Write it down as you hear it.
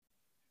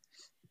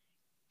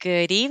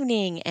Good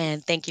evening,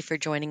 and thank you for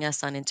joining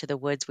us on Into the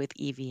Woods with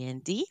Evie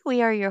and Dee.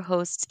 We are your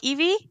hosts,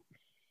 Evie.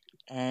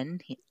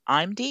 And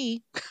I'm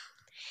Dee.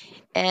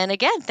 And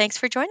again, thanks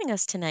for joining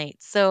us tonight.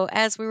 So,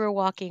 as we were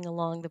walking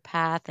along the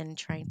path and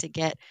trying to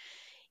get,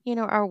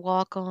 our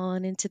walk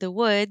on into the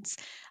woods,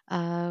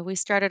 we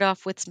started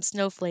off with some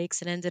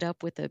snowflakes and ended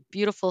up with a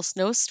beautiful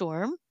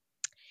snowstorm.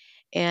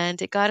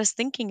 And it got us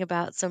thinking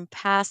about some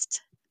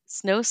past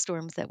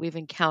snowstorms that we've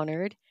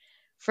encountered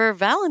for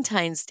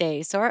Valentine's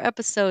Day. So, our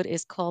episode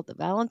is called The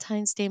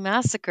Valentine's Day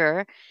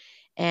Massacre.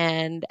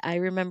 And I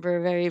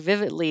remember very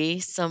vividly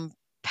some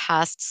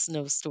past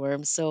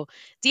snowstorms. So,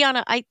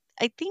 Deanna, I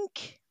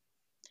think,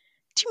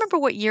 do you remember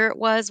what year it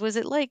was? Was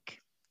it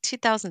like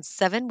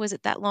 2007? Was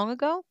it that long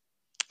ago?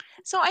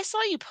 So I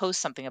saw you post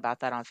something about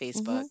that on Hmm.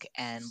 Facebook,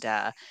 and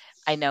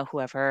I know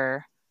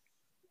whoever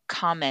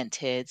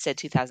commented said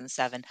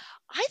 2007.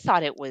 I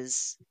thought it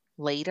was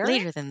later,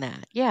 Later than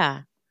that.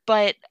 Yeah.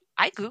 but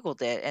I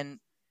Googled it, and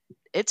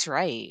it's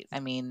right. I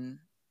mean,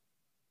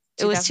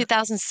 It was 2000.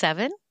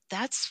 2007?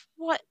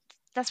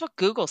 That's what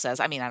Google says.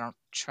 I mean, I don't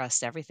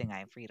trust everything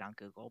I read on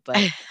Google,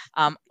 but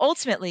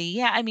ultimately,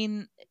 yeah. I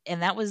mean,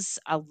 and that was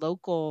a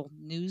local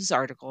news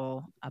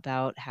article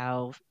about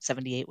how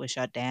 78 was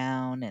shut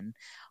down, and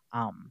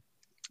um,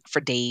 for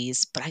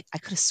days, but I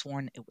could have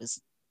sworn it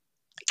was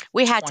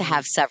We had to 20.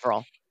 have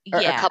several or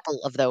a Yeah.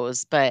 couple of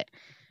those, but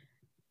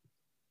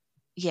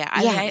Yeah,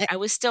 I mean, yeah, I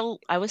was still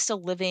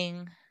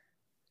living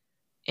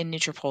in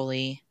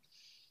Nutropoli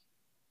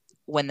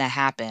when that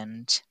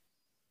happened.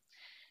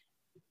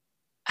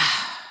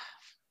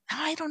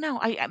 I don't know.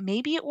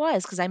 Maybe it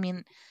was because I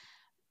mean,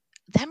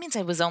 that means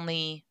I was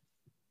only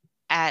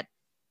at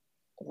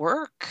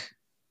work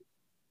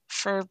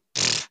for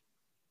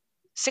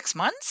 6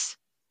 months?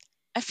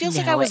 It feels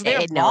like I no, was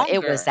there no, it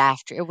was longer.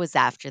 after. It was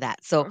after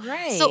that. So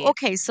Right.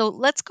 okay, so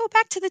let's go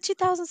back to the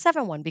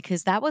 2007 one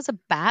because that was a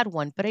bad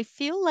one, but I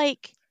feel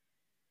like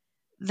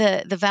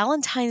the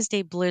Valentine's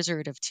Day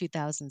blizzard of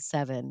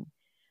 2007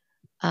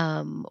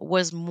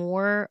 was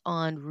more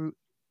on Route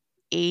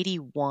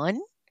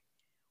 81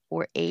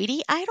 or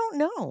 80. I don't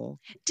know.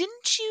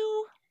 Didn't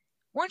you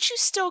weren't you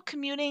still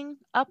commuting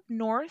up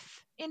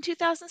north in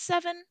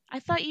 2007? I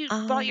thought you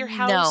bought your No.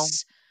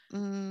 house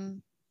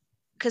Mm,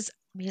 'cause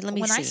let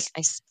me when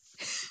see.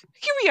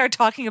 here we are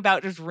talking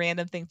about just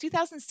random things.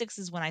 2006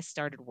 is when I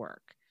started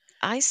work.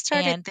 I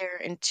started And there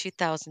in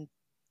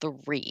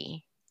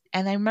 2003.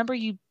 I remember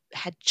you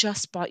had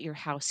just bought your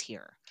house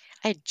here.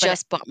 I had But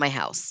just bought my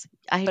house.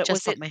 I had just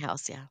was bought it my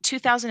house. Yeah.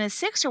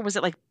 2006 or was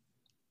it like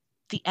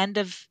the end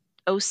of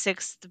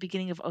 '06, the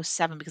beginning of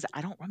 '07? Because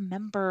I don't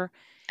remember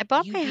I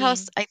bought you my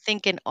house, being I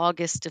think, in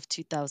August of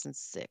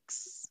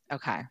 2006.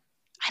 okay.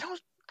 I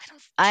don't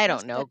I don't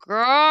trust know, that.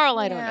 girl.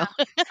 I don't know.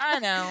 Yeah, I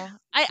know.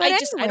 I But I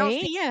just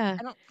anyway, yeah.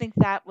 I don't think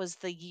that was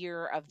the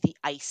year of the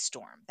ice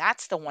storm.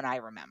 That's the one I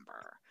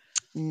remember.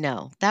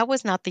 No, that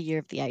was not the year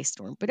of the ice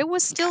storm, but it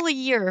was Okay. still a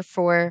year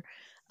for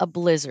a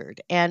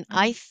blizzard. And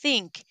I Mhm,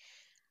 think,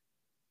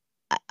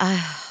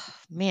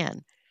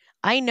 man,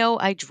 I know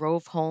I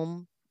drove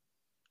home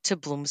to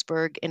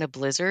Bloomsburg in a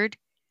blizzard,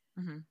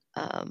 mhm.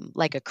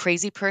 like a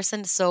crazy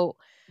person. So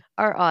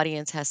our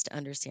audience has to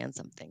understand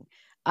something.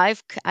 I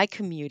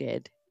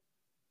commuted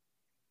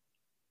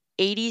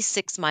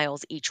 86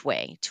 miles each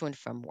way to and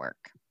from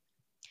work,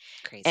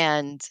 Crazy.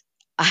 and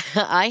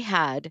I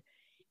had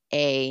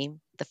a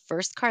the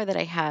first car that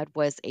I had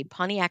was a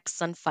Pontiac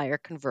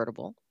Sunfire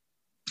convertible.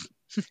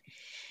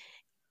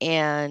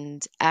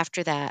 And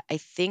after that, I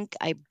think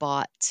I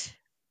bought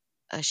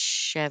a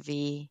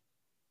Chevy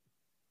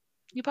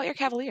You bought your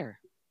Cavalier.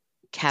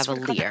 That's what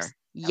it called next. Cavalier.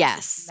 That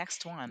was the Yes.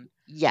 next one.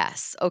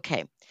 Yes.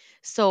 Okay.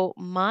 So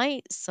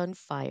my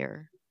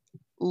Sunfire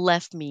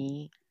left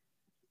me.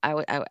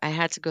 I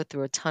had to go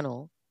through a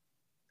tunnel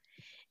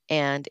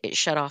and it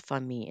shut off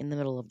on me in the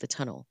middle of the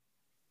tunnel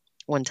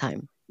one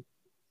time.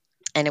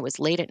 And it was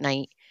late at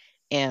night.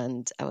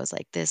 And I was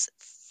like, this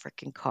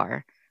freaking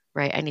car,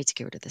 right? I need to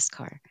get rid of this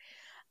car.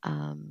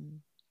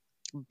 Um,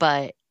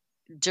 but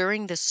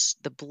during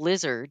the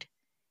blizzard,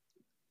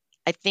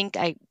 I think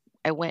I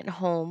went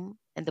home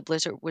and the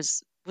blizzard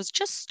was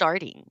just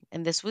starting,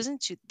 and this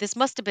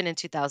must have been in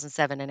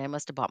 2007, and I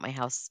must have bought my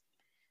house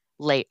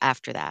late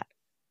after that.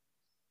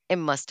 It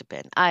must have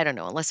been. I don't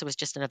know, unless it was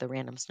just another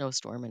random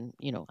snowstorm, and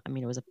I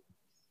mean, it was a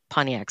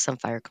Pontiac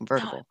Sunfire No,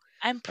 convertible.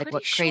 I'm Like, pretty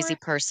what crazy sure.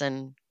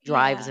 person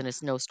drives Yeah. in a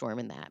snowstorm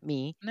in that?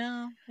 Me.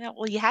 No. Yeah,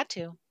 well, you had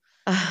to.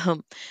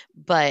 Um,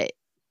 but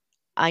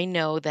I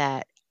know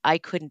that I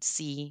couldn't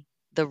see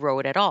the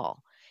road at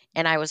all.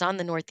 And I Mhm, was on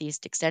the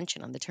Northeast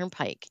Extension on the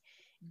turnpike,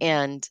 mhm.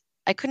 and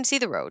I couldn't see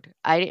the road.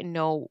 I didn't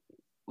know.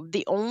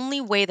 The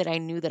only way that I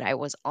knew that I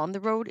was on the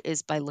road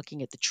is by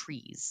looking at the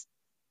trees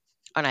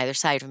on either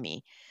side of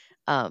me,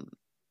 um,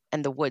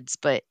 and the woods.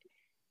 But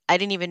I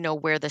didn't even know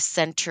where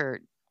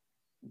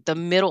the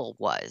middle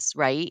was,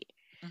 right?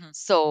 Mhm.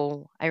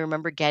 So I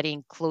remember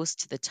getting close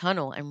to the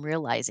tunnel and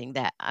realizing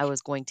that I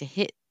was going to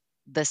hit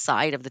the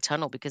side of the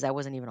tunnel because I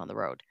wasn't even on the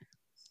road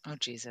Oh,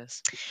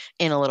 Jesus.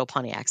 in a little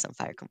Pontiac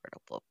Sunfire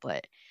convertible.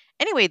 But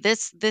Anyway,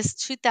 this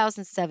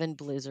 2007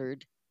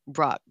 blizzard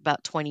brought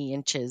about 20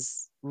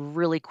 inches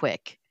really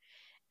quick,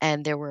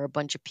 and there were a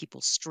bunch of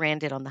people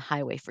stranded on the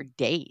highway for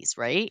days,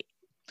 right?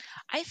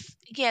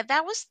 Yeah,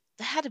 that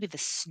had to be the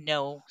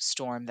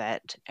snowstorm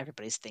that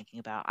everybody's thinking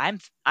about.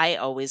 I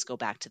always go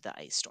back to the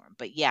ice storm.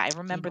 But yeah, I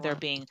You remember know there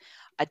what? being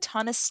a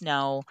ton of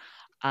snow.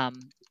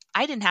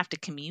 I didn't have to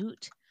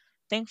commute,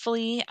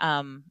 thankfully.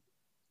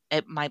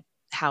 At my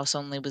house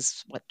only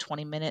was what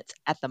 20 minutes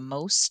at the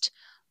most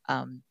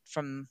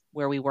from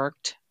where we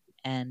worked.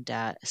 And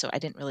so I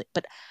didn't really,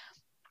 but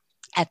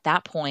at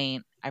that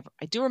point,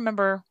 I do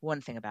remember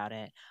one thing about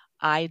it.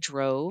 I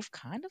drove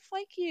kind of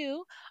like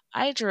you.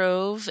 I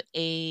drove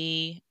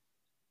a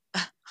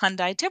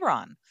Hyundai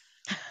Tiburon.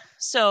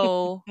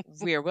 So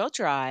rear wheel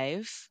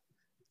drive,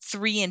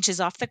 3 inches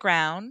off the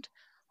ground,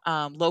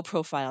 low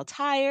profile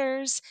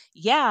tires.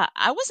 Yeah,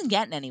 I wasn't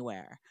getting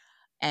anywhere.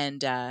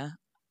 And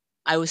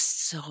I was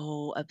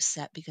so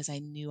upset because I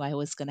knew I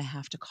was going to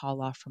have to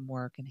call off from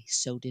work and I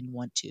so didn't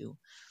want to.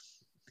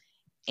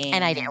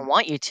 And I And didn't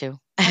want you to.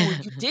 oh,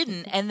 you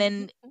didn't. And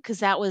then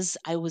because I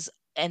was,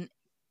 and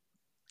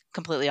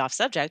completely off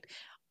subject,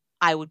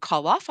 I would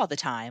call off all the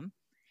time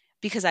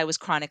because I was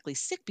chronically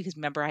sick. Because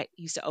remember, I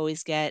used to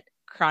always get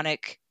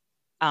chronic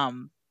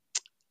um,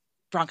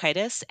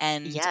 bronchitis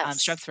and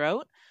strep Yes.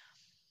 throat.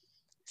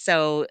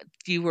 So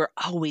you were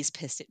always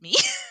pissed at me.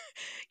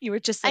 You were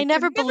just I like,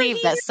 "You're never never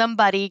believed that here."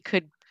 somebody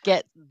could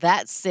get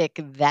that sick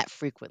that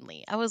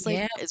frequently. I was like,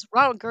 Yeah, "What is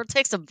wrong, girl?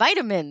 Take some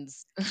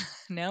vitamins."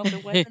 nope,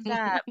 it wasn't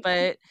that.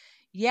 But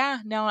yeah,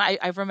 no,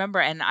 I remember,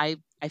 and I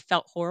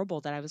felt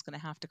horrible that I was going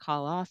to have to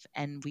call off,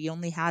 and we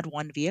only had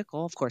one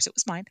vehicle. Of course, it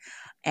was mine,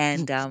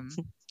 and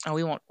oh,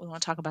 we won't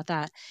talk about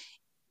that.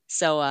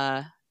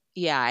 So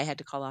yeah, I had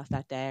to call off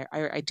that day.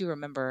 I do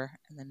remember,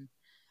 and then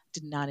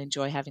did not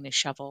enjoy having to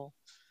shovel.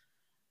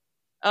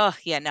 Oh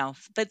yeah, no,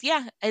 but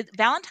yeah,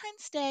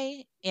 Valentine's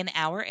Day in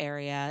our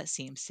area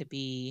seems to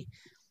be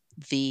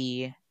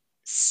the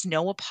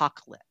snow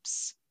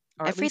apocalypse,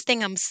 or at least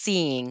Everything I'm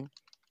seeing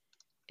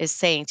is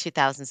saying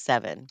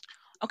 2007,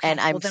 and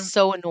okay. Well I'm then,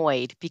 so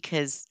annoyed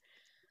because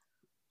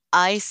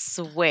I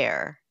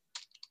swear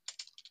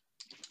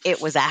it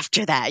was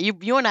after that.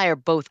 You and I are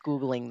both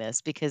googling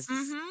this because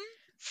it's hmm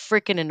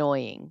freaking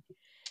annoying,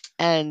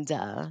 and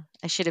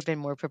I should have been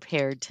more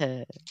prepared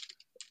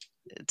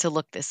to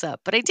look this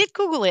up. But I did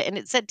Google it, and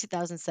it said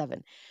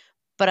 2007.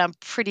 But I'm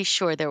pretty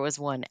sure there was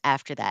one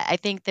after that. I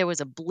think there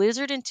was a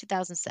blizzard in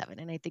 2007,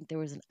 and I think there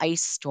was an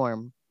ice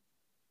storm,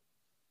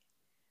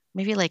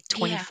 maybe like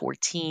yeah,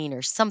 2014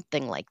 or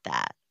something like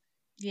that.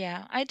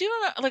 yeah, I do.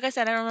 Like I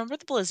said, I remember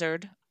the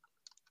blizzard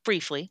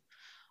briefly.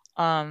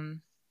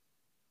 Um,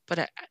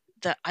 but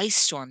the ice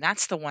storm,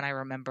 that's the one I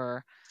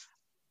remember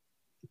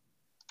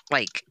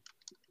like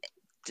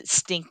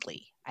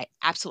distinctly. I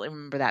absolutely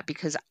remember that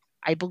because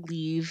I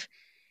believe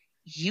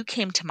you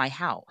came to my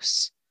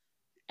house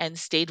and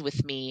stayed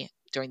with me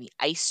during the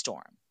ice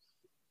storm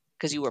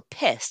because you were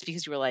pissed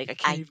because you were like, I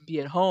can't I even be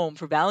at home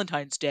for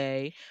Valentine's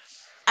Day,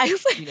 I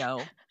you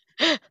know,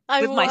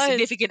 I with my was.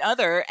 significant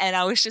other. And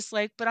I was just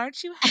like, but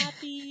aren't you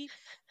happy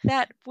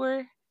that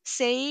we're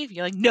safe?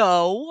 You're like,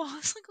 no. I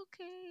was like,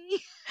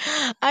 okay,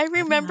 I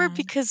never remember mind.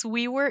 because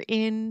were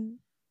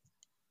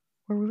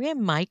we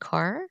in my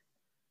car?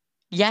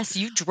 Yes,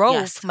 you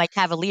drove Yes, my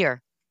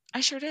Cavalier.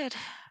 I sure did.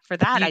 For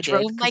that, You I did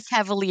drove my because,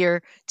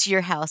 Cavalier to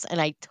your house, and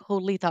I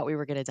totally thought we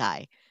were gonna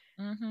die.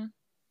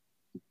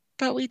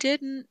 but we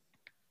didn't.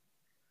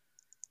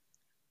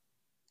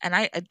 And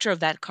I drove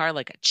that car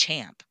like a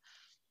champ.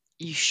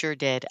 You sure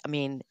did. I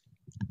mean,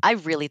 I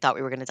really thought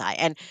we were gonna die,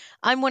 and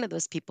I'm one of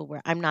those people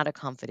where I'm not a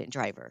confident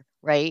driver,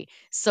 right?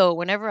 So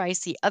whenever I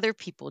see other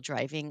people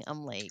driving,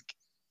 I'm like,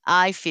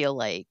 I feel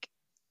like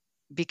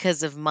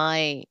because of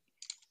my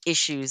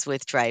issues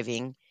with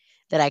driving,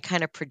 that I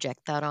kind of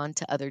project that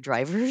onto other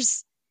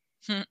drivers.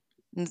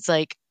 And it's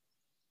like,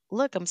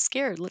 look, I'm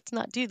scared. Let's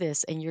not do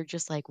this. And you're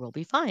just like, we'll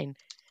be fine.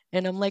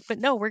 And I'm like, but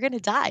no, we're going to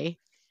die.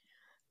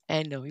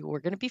 And no, we're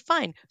going to be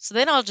fine. So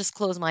then I'll just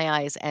close my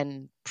eyes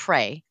and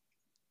pray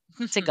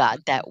to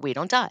God that we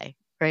don't die.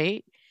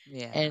 Right.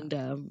 Yeah. And,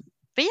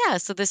 but yeah,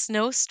 so the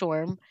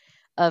snowstorm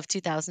of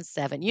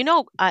 2007.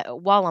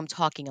 While I'm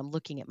talking, I'm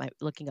looking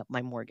up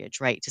my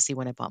mortgage, right, to see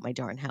when I bought my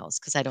darn house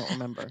because I don't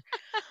remember.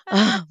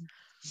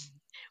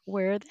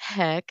 Where the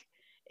heck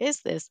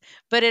is this?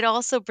 But it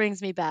also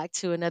brings me back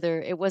to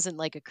another. It wasn't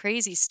like a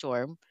crazy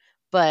storm,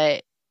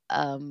 but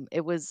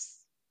it was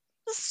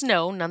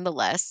snow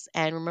nonetheless.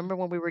 And remember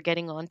when we were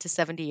getting on to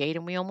 78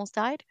 and we almost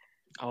died?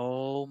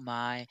 Oh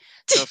my.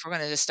 So if we're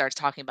gonna just start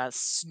talking about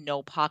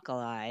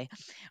snowpocalypse,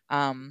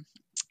 um,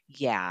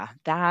 yeah,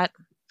 that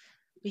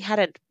we had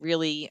a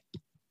really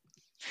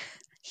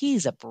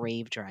he's a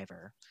brave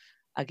driver.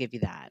 I'll give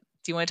you that.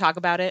 Do you want to talk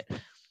about it?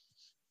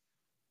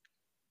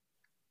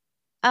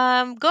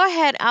 Go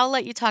ahead. I'll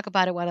let you talk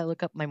about it while I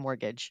look up my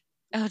mortgage.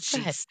 Oh Go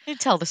ahead. jeez. You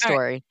tell the All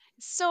right. story.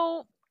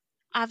 So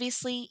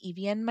obviously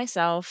Evie and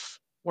myself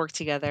work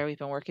together. We've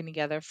been working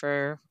together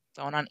for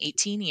going on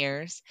 18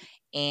 years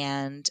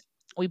and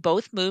we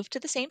both moved to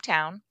the same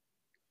town.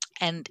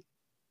 And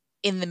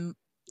in the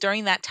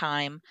during that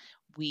time,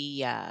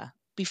 we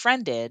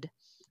befriended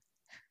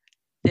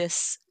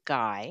this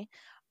guy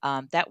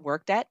that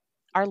worked at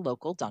our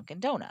local Dunkin'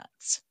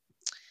 Donuts.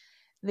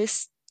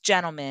 This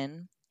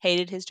gentleman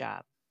hated his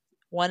job,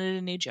 wanted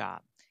a new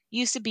job.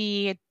 Used to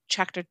be a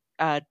tractor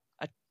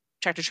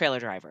trailer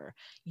driver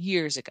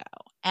years ago,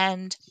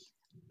 and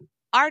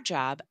our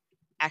job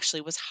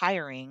actually was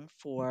hiring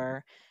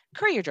for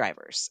courier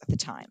drivers at the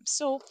time.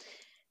 So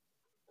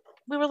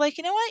we were like,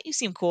 you know what, you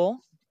seem cool.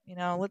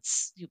 Are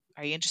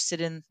you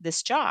interested in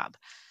this job?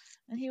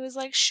 And he was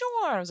like,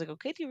 sure. I was like,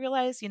 okay, do you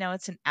realize,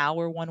 it's an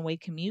hour one way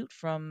commute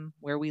from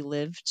where we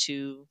live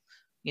to,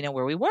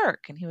 where we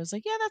work? And he was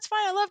like, yeah, that's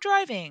fine. I love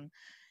driving.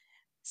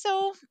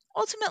 So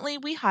ultimately,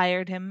 we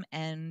hired him,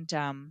 and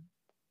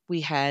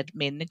we had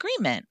made an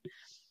agreement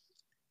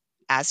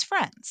as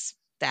friends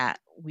that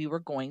we were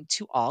going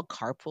to all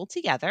carpool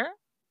together.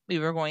 We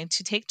were going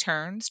to take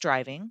turns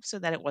driving so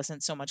that it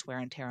wasn't so much wear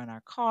and tear on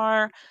our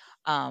car.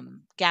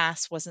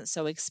 Gas wasn't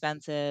so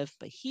expensive,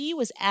 but he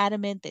was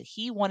adamant that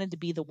he wanted to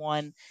be the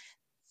one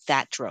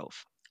that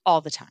drove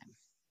all the time.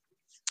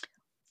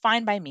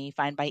 Fine by me,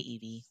 fine by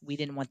Evie. We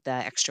didn't want the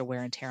extra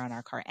wear and tear on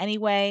our car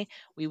anyway.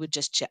 We would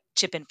just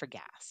chip in for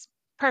gas.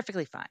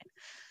 Perfectly fine.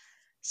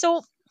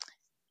 So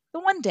the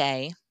one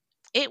day,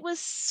 it was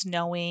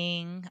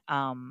snowing,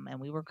 and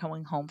we were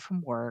going home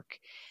from work.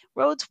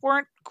 Roads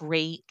weren't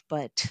great,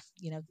 but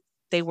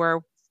they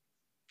were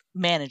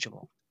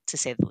manageable to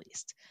say the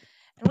least.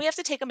 And we have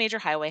to take a major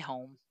highway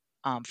home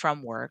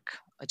from work,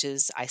 which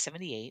is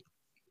I-78.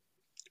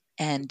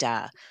 And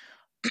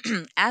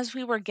as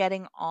we were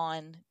getting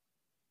on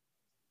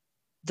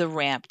the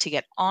ramp to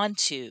get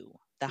onto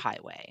the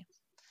highway,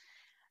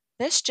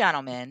 this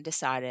gentleman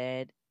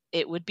decided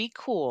it would be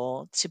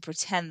cool to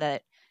pretend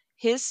that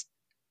his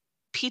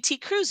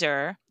PT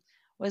Cruiser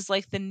was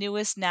like the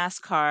newest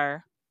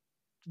NASCAR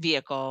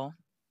vehicle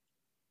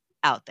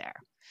out there.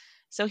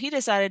 So he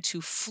decided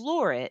to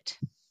floor it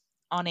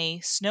on a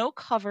snow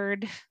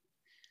covered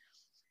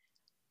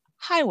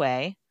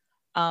highway,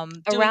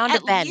 doing Around a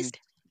at least, bend.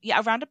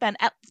 yeah, around a bend,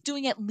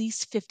 doing at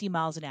least 50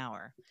 miles an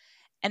hour.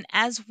 And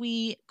as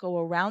we go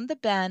around the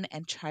bend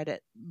and try to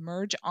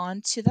merge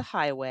onto the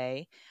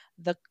highway,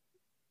 the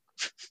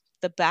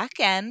the back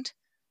end,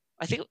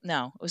 I think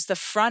no, it was the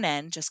front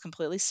end, just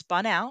completely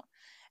spun out,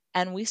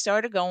 and we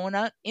started going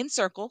in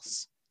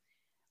circles,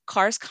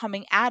 cars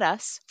coming at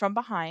us from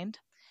behind,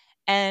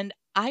 and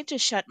I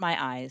just shut my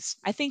eyes.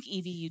 I think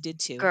Evie, you did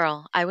too.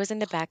 Girl, I was in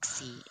the back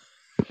seat,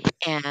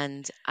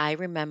 and I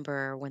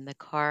remember when the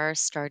car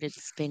started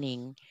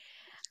spinning,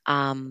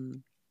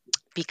 um,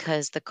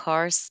 because the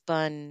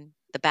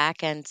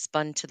back end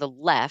spun to the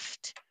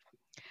left.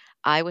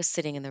 I was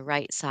sitting in the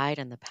right side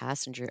on the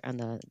passenger on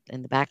the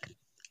in the back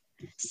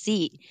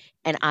seat,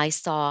 and I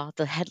saw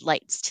the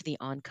headlights to the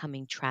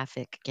oncoming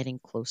traffic getting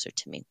closer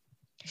to me,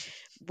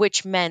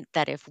 which meant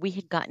that if we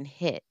had gotten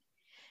hit,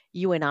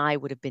 you and I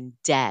would have been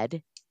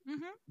dead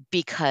Hmm.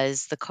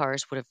 because the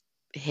cars would have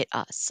hit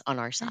us on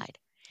our Mm, side.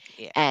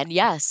 yeah. And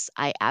yes,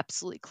 I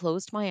absolutely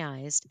closed my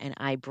eyes and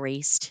I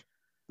braced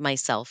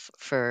myself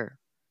for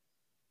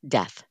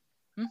death.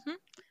 Hmm.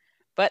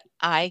 But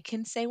I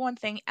can say one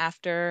thing: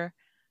 after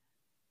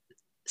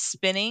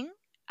spinning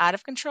out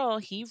of control,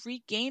 he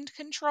regained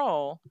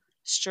control,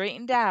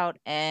 straightened out,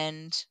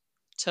 and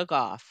took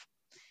off.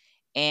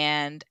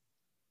 And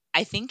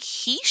I think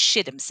he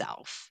shit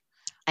himself.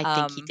 I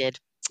think he Um, did.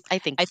 I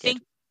think I he did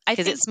think I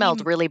because it think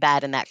smelled really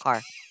bad in that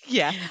car.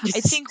 yeah,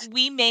 I think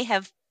we may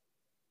have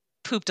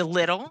pooped a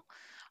little.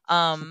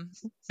 Um,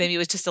 Maybe it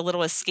was just a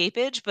little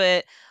escapage,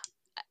 but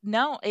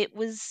no, it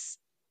was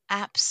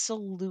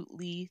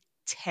absolutely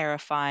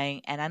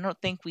terrifying. And I don't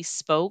think we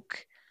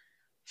spoke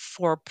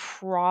for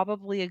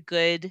probably a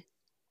good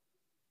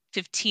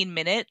 15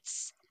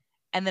 minutes.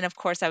 And then, of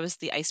course, I was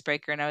the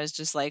icebreaker and I was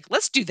just like,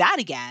 let's do that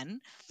again.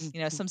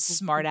 Some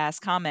smart ass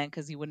comment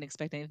because you wouldn't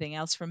expect anything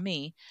else from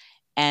me.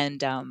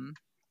 And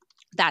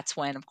that's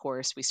when, of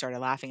course, we started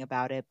laughing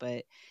about it.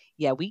 But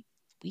yeah, we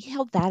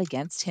held that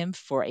against him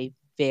for a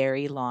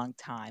very long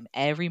time.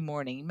 Every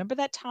morning. Remember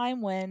that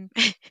time when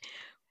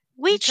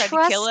We you tried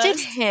to kill trusted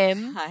us?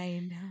 him, I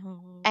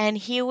know. and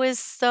he was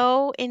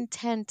so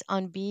intent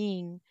on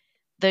being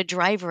the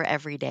driver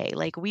every day.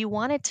 Like we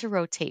wanted to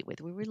rotate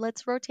with. We were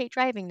let's rotate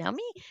driving. Now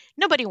me,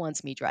 nobody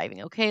wants me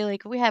driving, okay?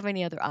 Like if we have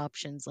any other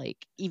options,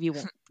 like Evie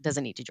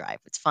doesn't need to drive.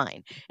 It's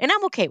fine. And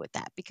I'm okay with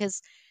that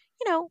because,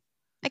 you know,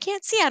 I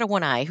can't see out of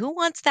one eye. Who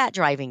wants that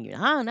driving you?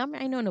 Huh?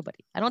 I know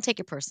nobody. I don't take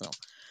it personal.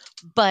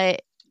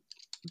 But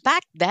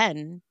back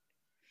then,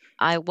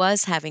 I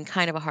was having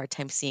kind of a hard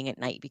time seeing at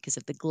night because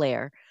of the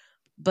glare,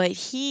 but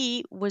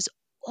he was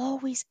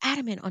always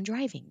adamant on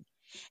driving.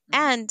 Mhm.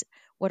 And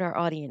what our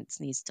audience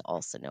needs to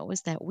also know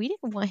is that we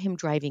didn't want him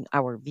driving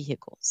our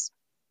vehicles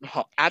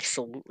Oh,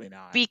 absolutely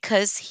not.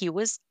 because he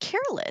was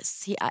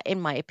careless. In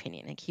my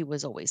opinion, like he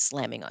was always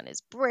slamming on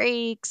his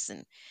brakes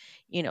and,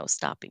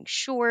 stopping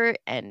short.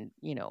 And,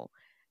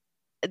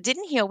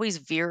 didn't he always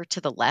veer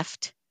to the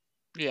left?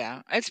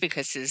 Yeah, it's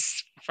because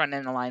his front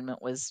end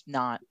alignment was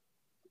not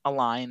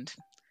aligned.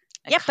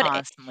 I Yeah, but even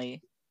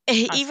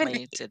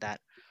constantly did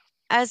that.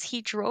 as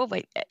he drove,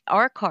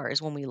 our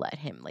cars, when we let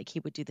him, like, he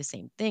would do the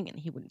same thing and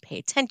he wouldn't pay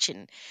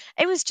attention.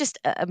 It was just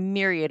a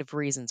myriad of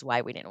reasons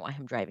why we didn't want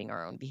him driving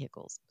our own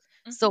vehicles.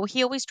 Mhm. So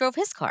he always drove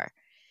his car.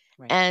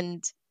 Right.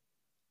 And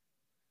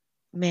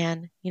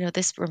man,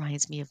 this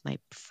reminds me of my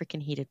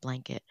freaking heated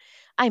blanket.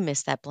 I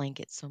miss that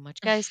blanket so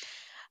much, guys.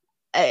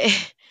 I,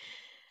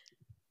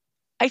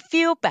 I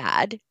feel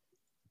bad.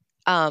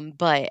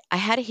 But I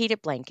had a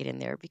heated blanket in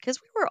there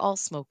because we were all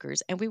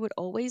smokers and we would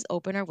always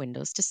open our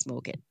windows to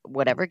smoke at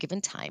whatever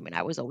given time. And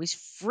I was always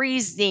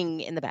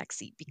freezing in the back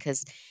seat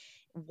because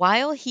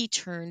while he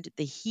turned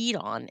the heat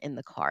on in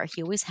the car,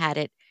 he always had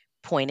it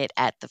pointed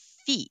at the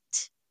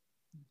feet,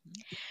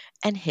 Mhm.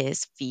 and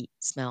his feet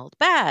smelled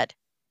bad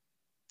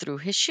through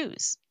his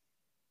shoes.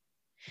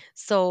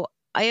 So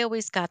I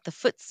always got the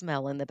foot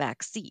smell in the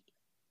back seat.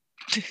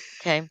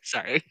 Okay.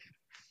 Sorry.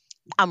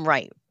 I'm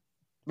right,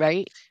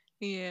 right?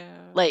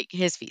 Yeah. Like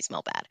his feet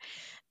smell bad.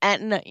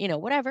 And,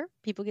 whatever.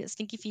 People get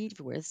stinky feet if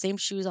you wear the same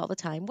shoes all the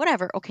time.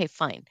 Whatever. Okay,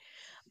 fine.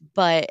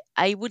 But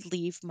I would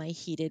leave my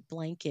heated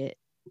blanket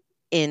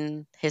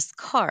in his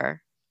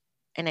car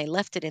and I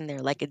left it in there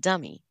like a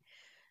dummy.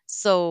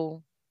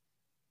 So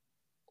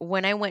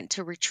when I went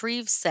to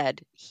retrieve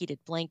said heated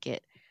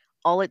blanket,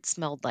 all it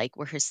smelled like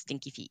were his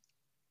stinky feet.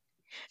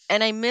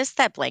 And I missed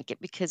that blanket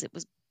because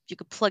you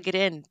could plug it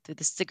in through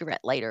the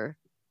cigarette lighter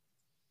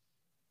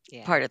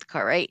Yeah. part of the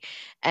car, right?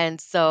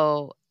 And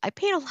so I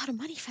paid a lot of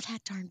money for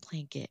that darn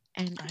blanket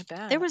and I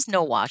there bet. was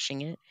no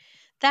washing it.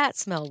 That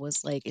smell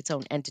was like its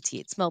own entity.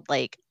 It smelled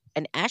like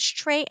an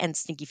ashtray and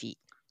stinky feet.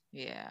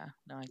 Yeah.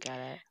 No, I get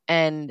it.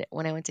 And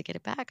when I went to get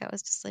it back, I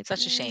was just like,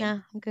 Such a shame. Nah,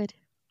 I'm good.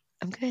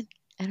 I'm good.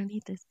 I don't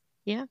need this."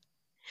 Yeah.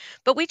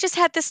 But we just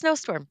had this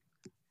snowstorm.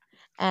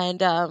 And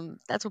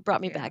that's what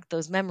brought me Yeah. back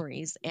those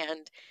memories.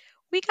 And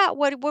we got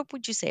what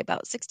would you say,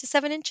 about 6 to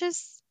 7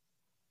 inches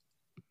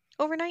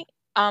overnight?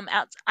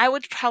 I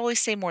would probably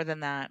say more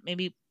than that.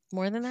 Maybe,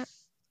 More than that?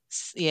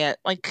 yeah,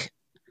 like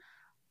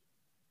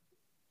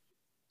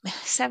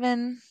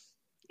 7,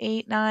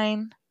 8,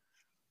 9.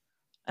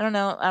 I don't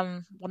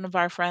know. One of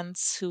our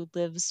friends who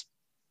lives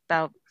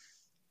about,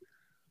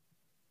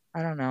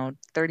 I don't know,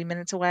 30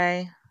 minutes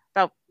away,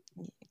 about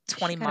She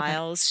 20 got about,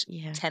 miles,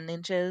 yeah. 10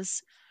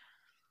 inches.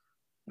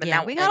 But Yeah,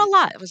 now, we got and a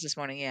lot. it was this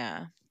morning,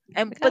 yeah. We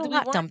got a But we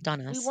lot weren't dumped on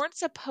we us. weren't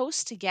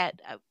supposed to get,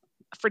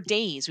 for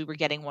days we were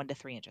getting 1 to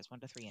 3 inches, 1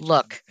 to 3 inches, 1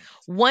 to Look, 3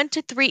 inches. 1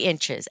 to 3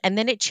 inches, and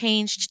then it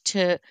changed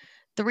to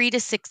 3 to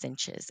 6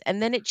 inches,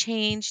 and then it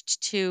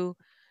changed to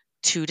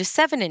 2 to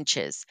 7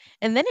 inches,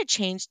 and then it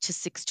changed to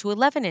 6 to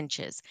 11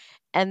 inches.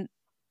 And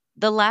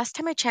the last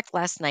time I checked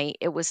last night,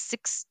 it was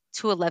 6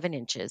 to 11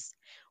 inches.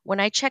 When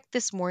I checked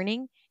this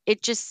morning,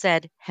 it just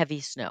said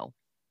heavy snow.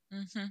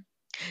 Hmm.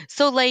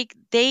 So, like,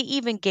 they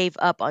even gave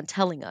up on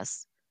telling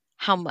us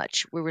how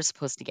much we were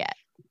supposed to get.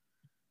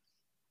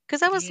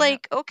 Because I was Yeah,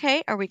 like,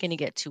 okay, are we going to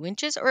get 2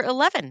 inches or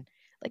 11?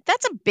 Like,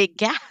 that's a big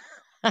gap.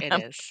 it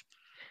is.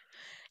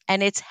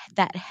 And it's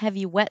that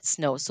heavy, wet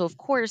snow. So, of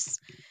course,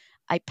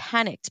 I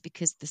panicked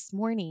because this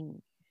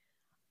morning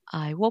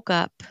I woke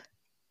up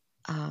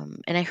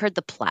and I heard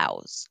the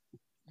plows.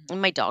 Mhm.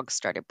 And my dog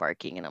started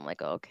barking, and I'm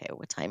like, oh, okay,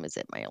 what time is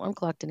it? My alarm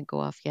clock didn't go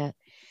off yet.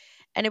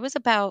 And it was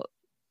about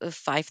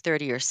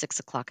 5:30 or 6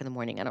 o'clock in the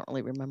morning. I don't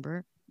really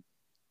remember.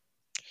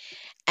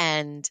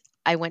 And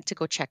I went to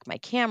go check my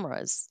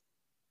cameras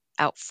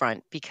out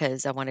front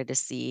because I wanted to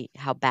see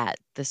how bad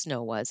the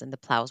snow was, and the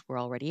plows were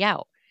already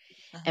out,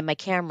 Uh-huh. and my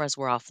cameras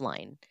were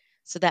offline.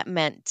 So that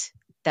meant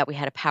that we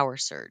had a power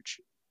surge.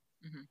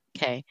 Mhm.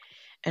 Okay.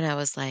 And I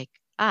was like,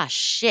 ah,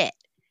 shit.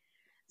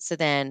 So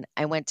then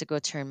I went to go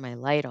turn my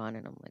light on,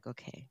 and I'm like,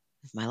 okay,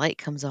 if my light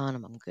comes on,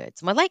 I'm good.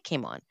 So my light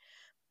came on,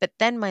 but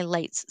then my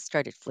lights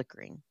started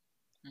flickering.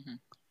 Mhm.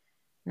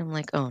 And I'm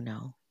like, oh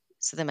no.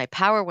 So then my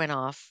power went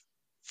off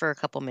for a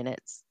couple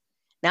minutes.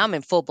 Now I'm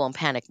in full blown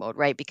panic mode,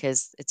 right?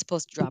 Because it's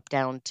supposed to drop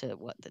down to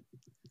what, the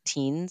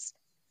teens,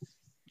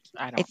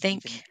 I I don't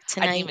think, even I didn't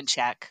tonight. even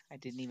check. I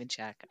didn't even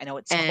check. I know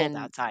it's cold And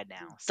outside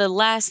now, the so.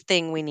 last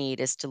thing we need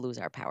is to lose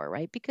our power,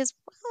 right? Because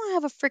we don't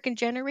have a freaking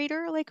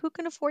generator. Like, who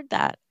can afford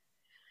that?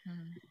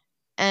 Mhm.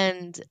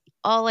 And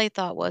all I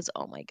thought was,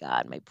 oh my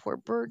God, my poor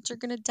birds are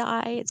going to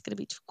die. It's going to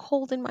be too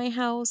cold in my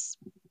house.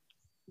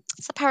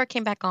 So the power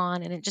came back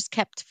on and it just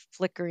kept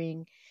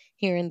flickering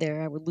here and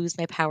there. I would lose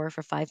my power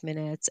for 5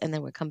 minutes and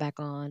then would come back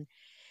on.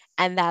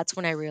 And that's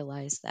when I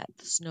realized that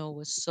the snow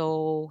was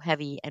so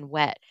heavy and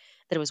wet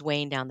that it was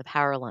weighing down the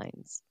power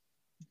lines.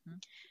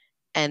 Mhm.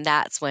 And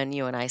that's when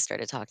you and I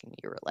started talking.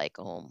 You were like,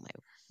 oh, my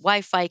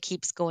Wi Fi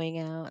keeps going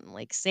out. And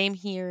like, same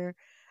here.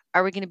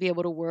 Are we going to be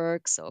able to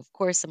work? So, of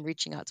course, I'm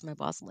reaching out to my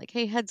boss. I'm like,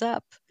 hey, heads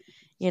up.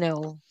 You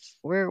know,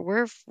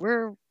 we're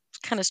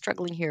kind of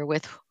struggling here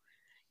with,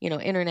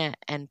 internet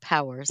and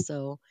power.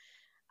 So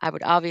I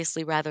would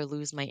obviously rather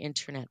lose my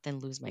internet than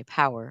lose my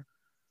power,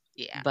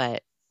 Yeah. but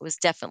it was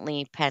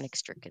definitely panic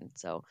stricken.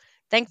 So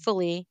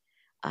thankfully,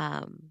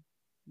 um,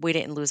 we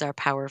didn't lose our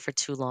power for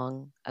too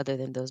long, other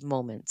than those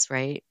moments,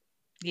 right?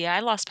 Yeah, I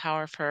lost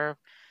power for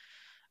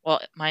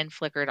Well, mine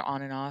flickered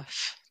on and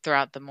off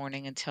throughout the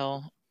morning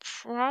until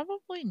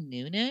probably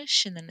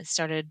noonish, and then it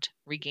started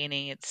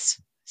regaining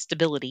its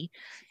stability.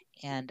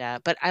 And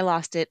but I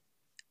lost it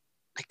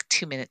like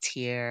 2 minutes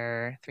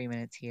here, 3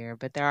 minutes here.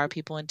 But there are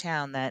people in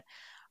town that,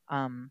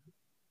 um,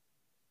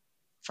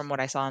 from what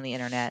I saw on the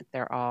internet,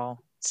 they're all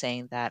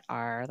saying that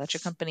our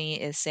electric company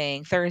is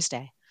saying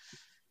Thursday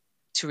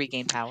to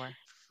regain power.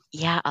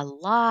 Yeah, a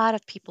lot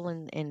of people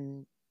in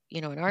in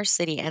our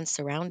city and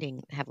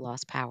surrounding have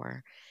lost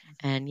power. Mhm.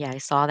 And yeah, I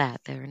saw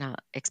that. They're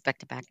not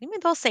expected back. I mean,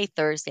 they'll say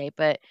Thursday,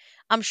 but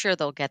I'm sure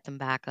they'll get them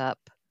back up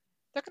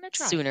They're gonna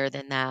try. sooner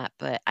than that.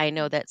 But I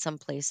know Mhm, that some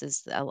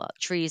places a lot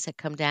trees had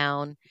come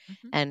down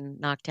mhm. and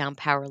knocked down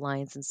power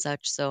lines and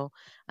such. So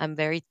I'm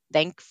very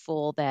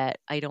thankful that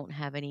I don't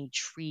have any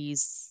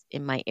trees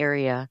in my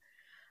area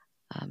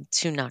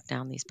to knock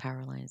down these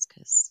power lines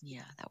because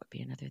yeah, that would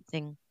be another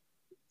thing.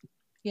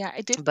 Yeah,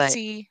 But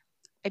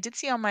I did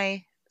see on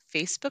my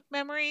Facebook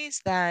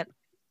memories that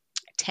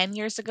 10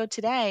 years ago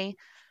today,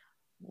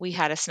 we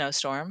had a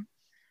snowstorm.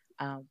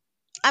 Um,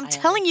 I'm I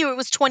only telling you, it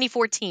was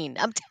 2014.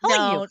 I'm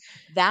telling you. No,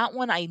 that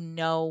one I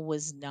know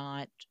was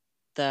not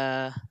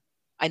the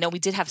I know we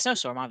did have a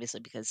snowstorm, obviously,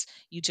 because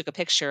you took a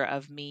picture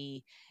of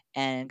me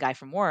and a guy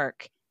from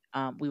work.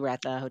 We were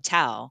at the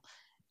hotel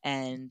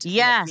and we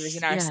had beers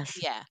in Yes, our yes.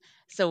 yeah.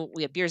 So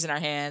we had beers in our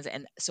hands,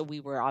 and so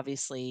we were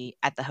obviously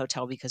at the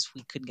hotel because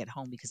we couldn't get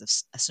home because of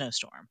a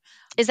snowstorm.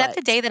 Is that But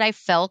the day that I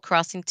fell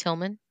crossing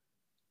Tillman?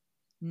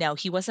 no,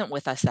 he wasn't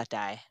with us that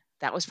day.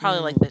 That was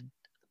probably like Mm, the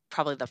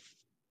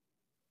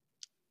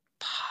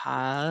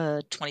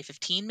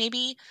 2015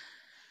 maybe,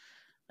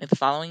 like the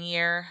following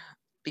year,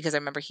 because I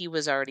remember he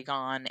was already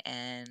gone,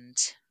 and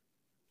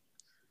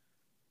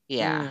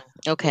yeah,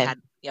 mm, okay.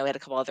 we had a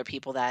couple other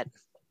people that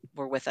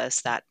were with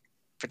us that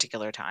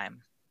particular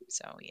time.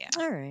 So yeah.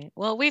 All right.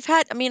 Well, we've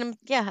had, I mean,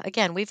 yeah,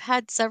 again, we've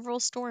had several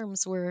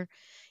storms where,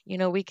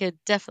 we could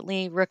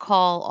definitely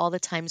recall all the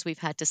times we've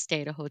had to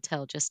stay at a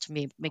hotel just to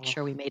make Oh,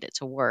 sure we made it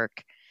to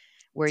work,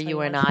 where tell you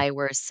you and one. I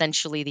were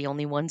essentially the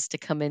only ones to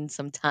come in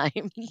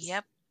sometimes.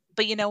 Yep.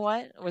 But you know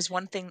what? There was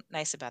one thing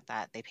nice about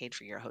that. They paid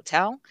for your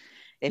hotel,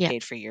 they Yeah,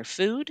 paid for your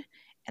food,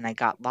 and I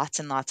got lots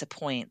and lots of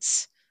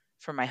points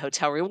for my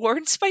hotel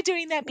rewards by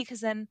doing that,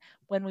 because then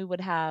when we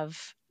would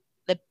have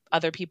the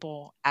other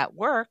people at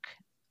work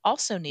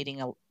also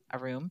needing a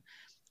room,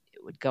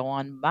 it would go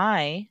on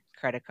my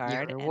credit your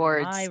card and my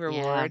rewards. Yeah,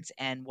 rewards,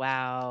 and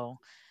wow,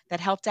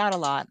 that helped out a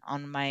lot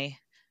on my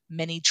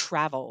many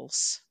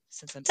travels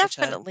since I'm such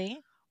a definitely.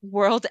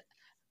 world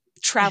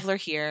traveler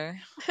here.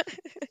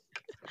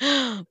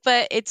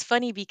 But it's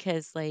funny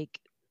because like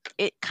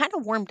it kind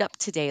of warmed up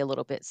today a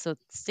little bit, so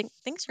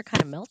things are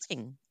kind of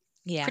melting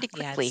Yeah, pretty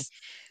yeah, quickly,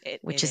 it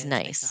which is is. Thank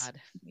nice.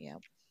 God. Yeah,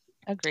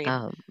 agreed.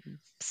 Um,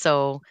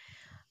 so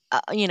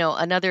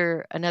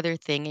another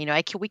thing,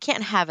 we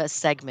can't have a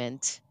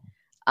segment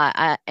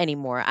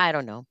anymore. I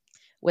don't know,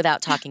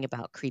 without talking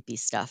about creepy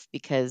stuff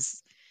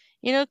because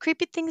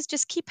creepy things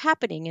just keep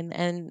happening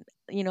and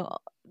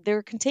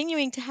they're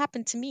continuing to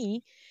happen to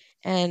me,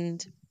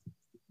 and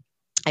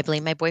I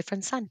blame my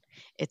boyfriend's son.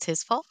 It's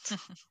his fault.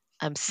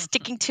 I'm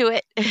sticking to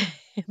it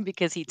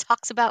because he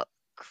talks about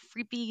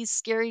creepy,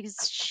 scary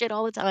shit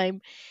all the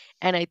time,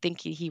 and I think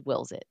he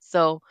wills it.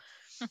 So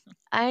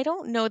I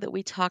don't know that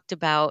we talked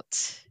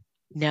about.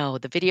 No,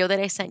 the video that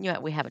I sent you,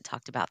 we haven't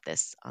talked about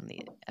this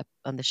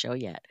on the show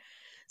yet.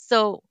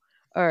 So,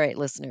 all right,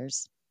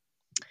 listeners,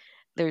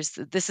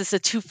 this is a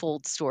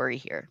twofold story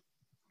here.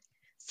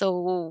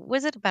 So,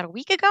 was it about a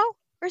week ago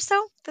or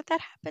so that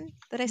happened?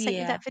 That I sent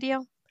you Yeah, that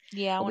video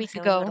yeah. I a want to week say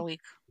like about a ago?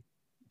 week.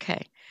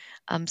 Okay,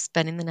 I'm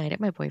spending the night at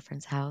my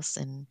boyfriend's house,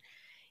 and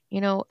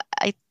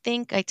I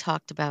think I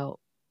talked about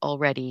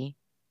already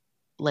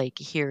like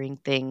hearing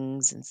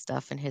things and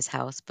stuff in his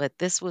house, but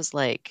this was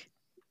the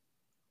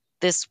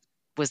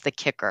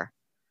kicker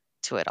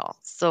to it all.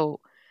 So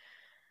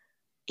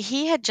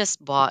he had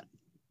just bought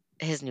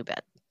his new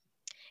bed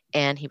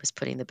and he was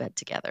putting the bed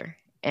together.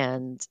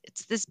 And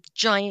it's this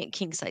giant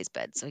king size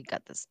bed. So he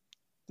got this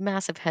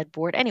massive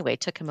headboard. Anyway, it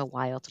took him a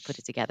while to put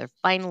it together.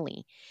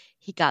 Finally,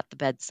 he got the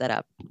bed set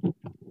up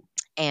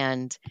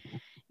and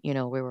we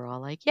were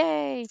all like,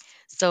 yay.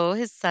 So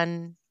his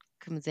son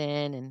comes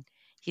in and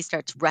he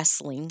starts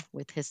wrestling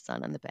with his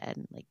son on the bed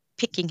and like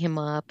picking him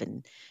up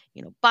and,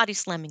 body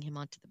slamming him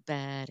onto the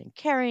bed and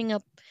carrying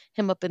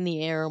him up in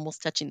the air,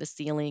 almost touching the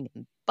ceiling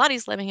and body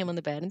slamming him on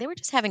the bed. And they were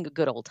just having a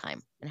good old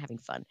time and having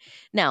fun.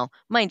 Now,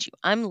 mind you,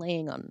 I'm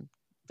laying on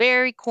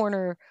very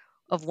corner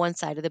of one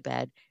side of the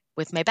bed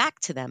with my back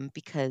to them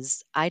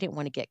because I didn't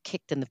want to get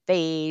kicked in the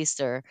face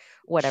or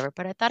whatever,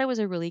 but I thought it was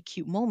a really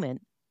cute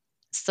moment,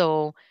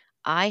 so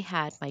I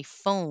had my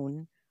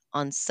phone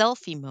on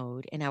selfie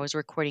mode and I was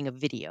recording a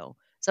video.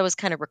 So I was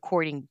kind of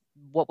recording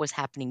what was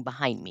happening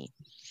behind me.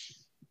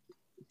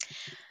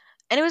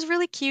 And it was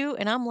really cute.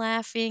 And I'm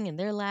laughing and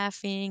they're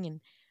laughing. And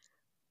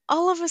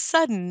all of a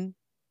sudden,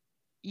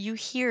 you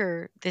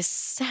hear this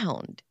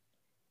sound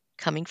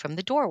coming from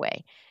the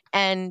doorway.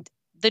 And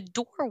the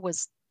door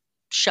was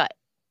shut.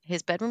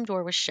 his bedroom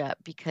door was shut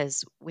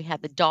because we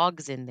had the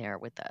dogs in there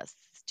with us,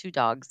 2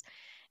 dogs,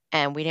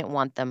 and we didn't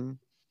want them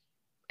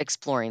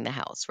exploring the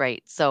house,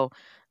 right? So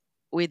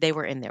they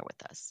were in there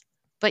with us.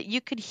 But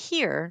you could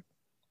hear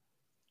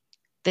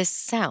this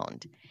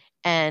sound,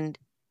 and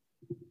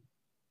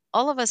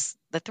all of us,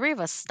 the 3 of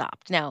us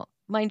stopped. Now,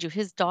 mind you,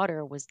 his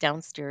daughter was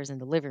downstairs in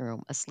the living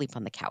room asleep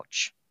on the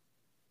couch.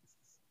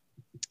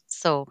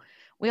 So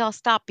we all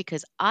stopped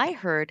because I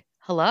heard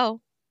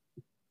hello,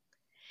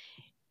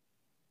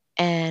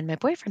 and my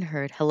boyfriend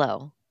heard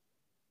hello,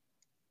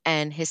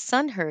 and his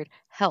son heard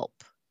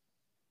help,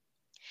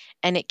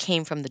 and it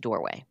came from the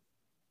doorway.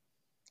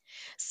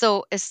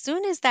 So as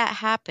soon as that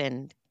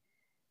happened,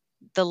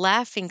 the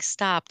laughing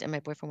stopped, and my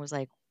boyfriend was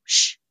like,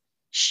 "Shh,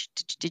 shh,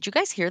 did you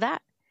guys hear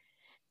that?"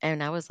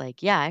 And I was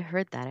like, "Yeah, I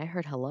heard that. I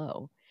heard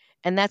hello."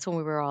 And that's when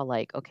we were all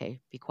like, "Okay,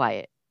 be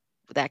quiet."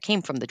 That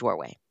came from the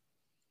doorway.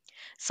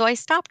 So I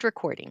stopped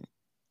recording.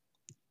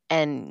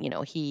 And,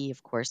 he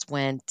of course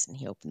went and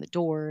he opened the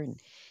door and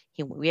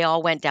we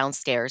all went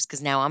downstairs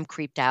because now I'm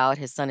creeped out.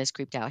 His son is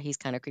creeped out. He's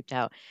kind of creeped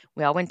out.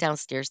 We all went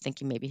downstairs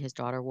thinking maybe his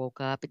daughter woke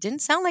up. It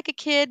didn't sound like a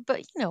kid,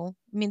 but I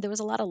mean, there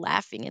was a lot of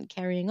laughing and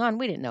carrying on.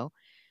 We didn't know.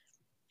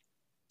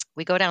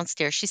 We go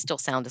downstairs. She's still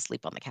sound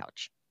asleep on the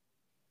couch.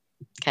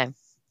 Okay.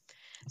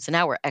 So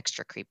now we're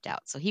extra creeped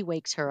out. So he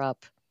wakes her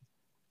up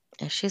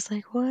and she's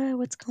like, "What?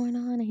 What's going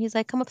on?" And he's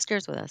like, "Come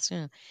upstairs with us."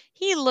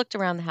 He looked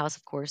around the house,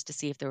 of course, to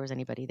see if there was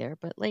anybody there,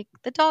 but like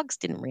the dogs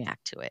didn't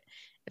react to it.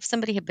 If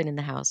somebody had been in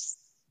the house,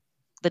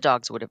 the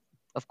dogs would have,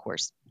 of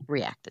course,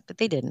 reacted, but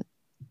they didn't.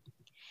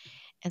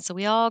 And so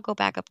we all go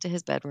back up to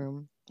his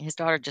bedroom. His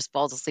daughter just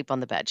falls asleep on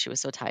the bed. She was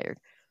so tired.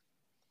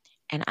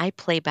 And I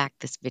play back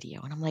this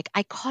video and I'm like,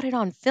 I caught it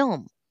on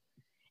film.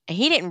 And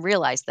he didn't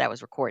realize that I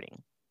was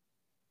recording.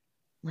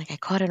 I'm like, I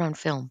caught it on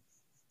film.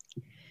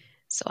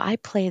 So I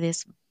play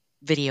this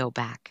video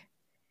back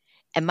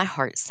and my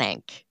heart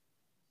sank.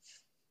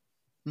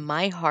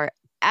 My heart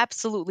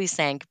absolutely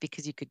sank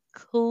because you could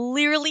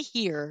clearly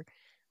hear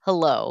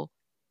hello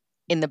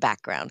in the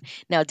background.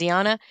 Now,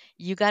 Deanna,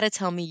 you got to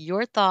tell me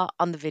your thought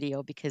on the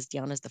video because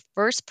Deanna's the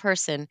first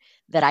person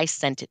that I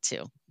sent it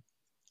to.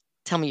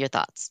 Tell me your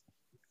thoughts.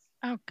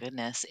 Oh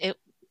goodness.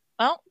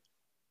 Well,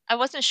 I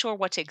wasn't sure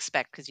what to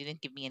expect because you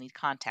didn't give me any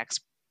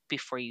context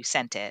before you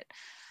sent it.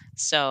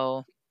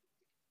 So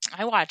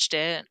I watched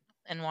it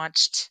and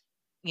watched,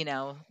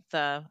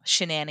 the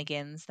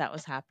shenanigans that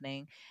was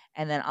happening.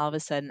 And then all of a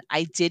sudden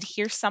I did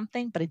hear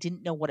something, but I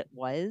didn't know what it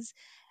was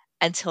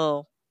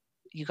until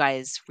you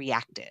guys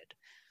reacted.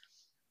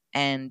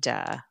 And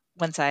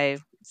once I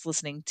was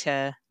listening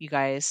to you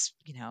guys,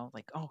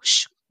 like, oh,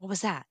 what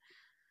was that?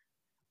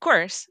 Of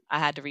course, I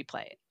had to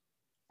replay it.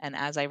 And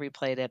as I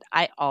replayed it,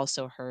 I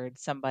also heard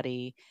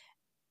somebody,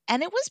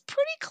 and it was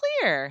pretty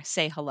clear,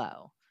 say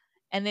hello.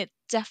 And it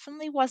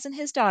definitely wasn't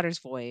his daughter's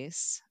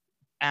voice.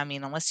 I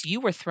mean, unless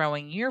you were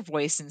throwing your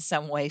voice in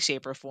some way,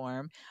 shape, or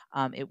form,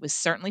 it was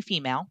certainly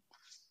female.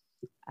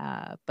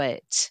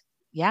 But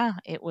yeah,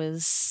 it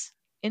was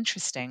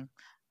interesting.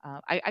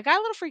 I got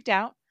a little freaked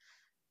out,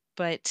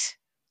 but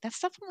that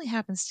stuff only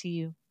happens to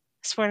you.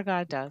 I swear to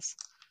God, it does.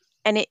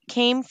 And it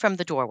came from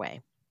the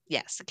doorway.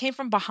 Yes, it came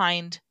from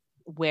behind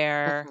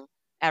where Mhm.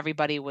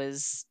 everybody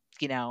was,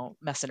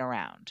 messing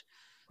around.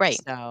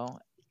 Right. So,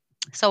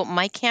 So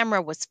my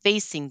camera was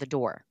facing the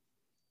door.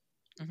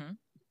 mhm.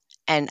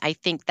 And I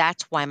think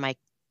that's why my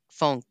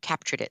phone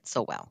captured it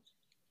so well.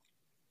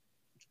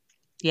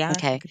 Yeah, you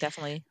Okay. could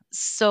definitely.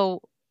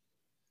 So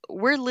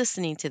we're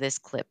listening to this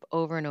clip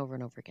over and over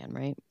and over again,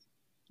 right?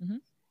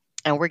 Mhm.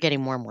 And we're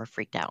getting more and more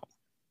freaked out.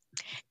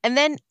 And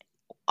then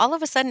all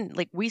of a sudden,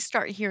 like we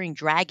start hearing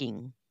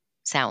dragging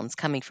sounds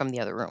coming from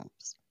the other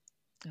rooms.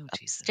 Oh,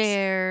 Jesus.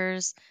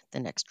 Upstairs, the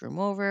next room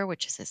over,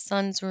 which is his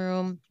son's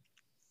room.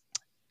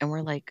 And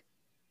we're like,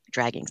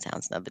 dragging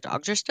sounds. Now the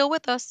dogs are still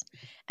with us.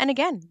 And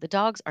again, the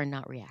dogs are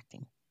not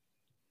reacting.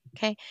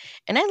 Okay.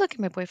 And I look at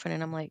my boyfriend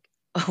and I'm like,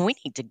 oh, we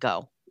need to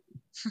go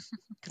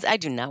because I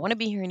do not want to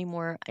be here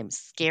anymore. I'm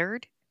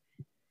scared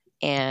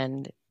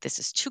and this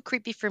is too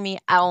creepy for me.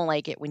 I don't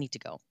like it. We need to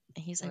go.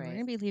 And he's like, we're Right.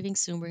 going to be leaving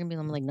soon.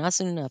 I'm like, not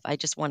soon enough. I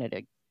just wanted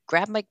to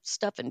grab my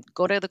stuff and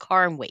go to the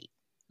car and wait.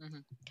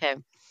 Mhm. Okay.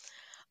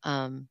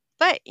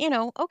 But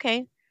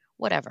okay,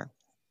 whatever.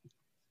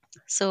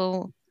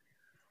 So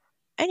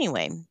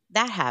anyway,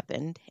 that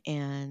happened,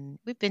 and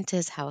we've been to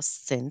his house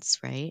since,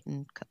 right?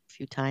 And a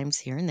few times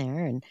here and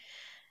there. And,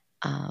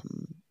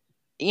 um,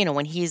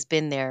 when he's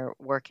been there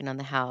working on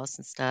the house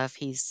and stuff,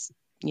 he's,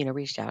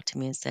 reached out to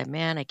me and said,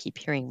 man, I keep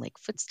hearing like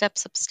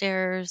footsteps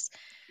upstairs.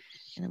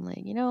 And I'm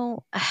like,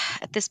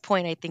 at this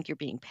point, I think you're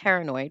being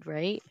paranoid,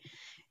 right?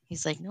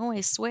 He's like, no,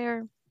 I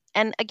swear.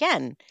 And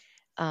again,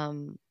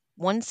 um,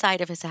 one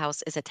side of his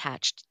house is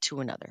attached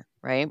to another,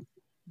 right?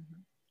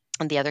 Mhm.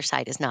 And the other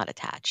side is not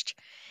attached.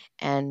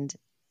 And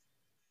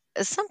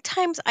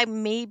sometimes I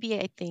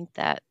think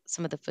that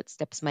some of the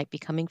footsteps might be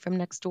coming from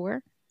next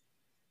door,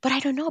 but I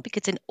don't know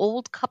because it's an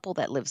old couple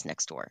that lives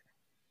next door.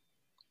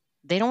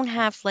 They don't Right.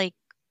 have like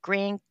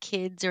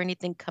grandkids or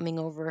anything coming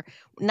over.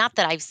 Not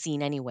that I've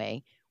seen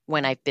anyway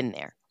when Mhm. I've been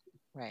there.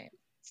 Right.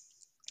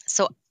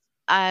 So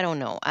I don't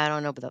know. I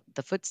don't know, but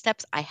the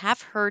footsteps, I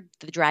have heard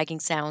the dragging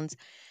sounds.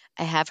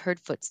 I have heard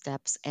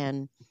footsteps.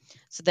 And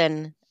so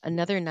then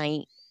another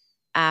night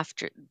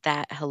after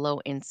that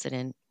hello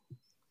incident,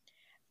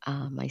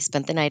 I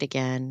spent the night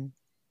again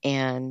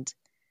and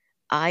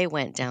I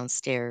went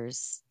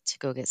downstairs to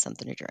go get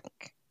something to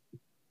drink.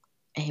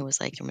 And he was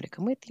like, "I'm going to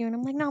come with you." And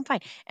I'm like, "No, I'm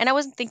fine." And I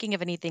wasn't thinking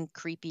of anything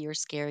creepy or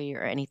scary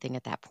or anything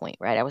at that point,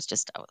 right? I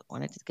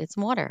wanted to get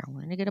some water. I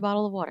wanted to get a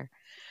bottle of water.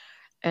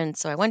 And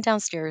so I went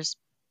downstairs.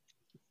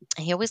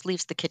 He always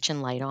leaves the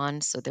kitchen light on,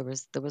 so there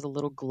was a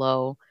little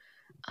glow,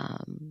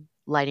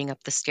 lighting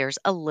up the stairs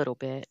a little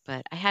bit,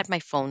 but I had my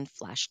phone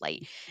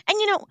flashlight. And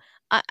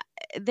I,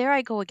 there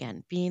I go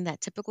again, being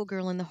that typical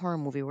girl in the horror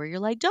movie where you're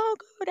like, "Don't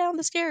go down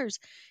the stairs.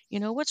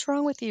 What's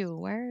wrong with you?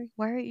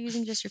 Why are you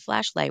using just your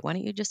flashlight? Why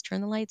don't you just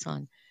turn the lights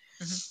on?"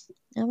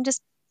 Hmm. I'm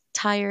just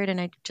tired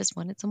and I just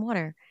wanted some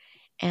water.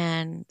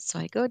 And so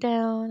I go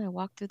down, I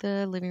walk through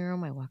the living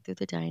room, I walk through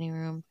the dining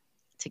room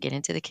to get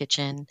into the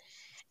kitchen,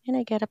 and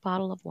I get a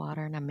bottle of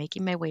water and I'm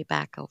making my way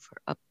back up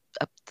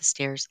the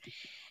stairs.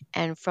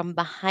 And from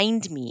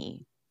behind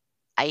me,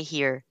 I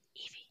hear,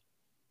 "Evie."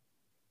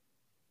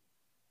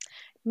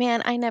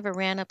 Man, I never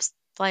ran up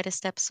flight of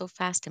steps so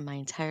fast in my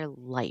entire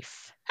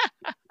life.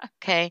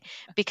 Okay?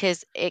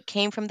 Because it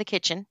came from the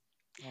kitchen,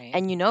 Right.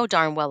 and you know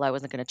darn well I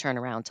wasn't going to turn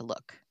around to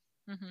look.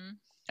 Hmm.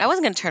 I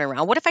wasn't going to turn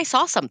around. What if I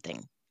saw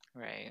something?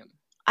 Right.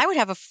 I would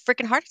have a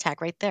freaking heart attack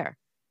right there.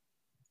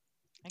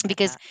 I get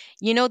Because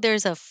that.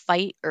 there's a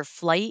fight or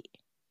flight.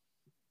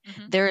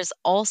 Hmm. There is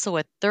also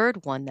a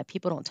third one that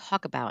people don't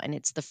talk about, and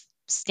it's the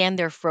stand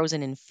there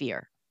frozen in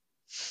fear.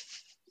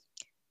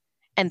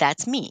 And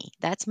that's me.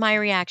 That's my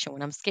reaction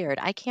when I'm scared.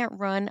 I can't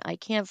run. I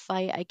can't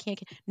fight. I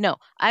can't. No,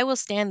 I will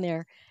stand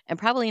there and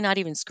probably not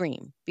even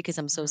scream because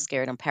I'm so Hmm.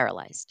 scared. I'm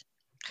paralyzed.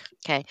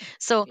 Okay.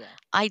 So Yeah.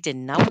 I did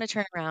not want to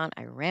turn around.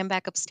 I ran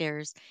back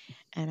upstairs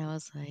and I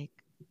was like,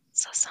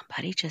 "So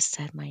somebody just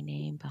said my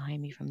name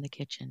behind me from the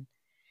kitchen."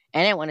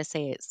 And I didn't want to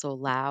say it so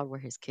loud where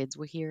his kids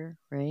were here.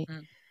 Right.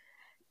 Mm.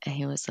 And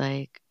he was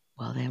like,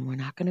 "Well, then we're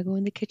not going to go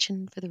in the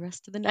kitchen for the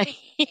rest of the night."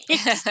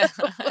 so,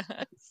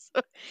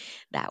 so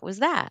that was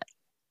that.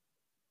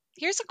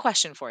 Here's a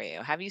question for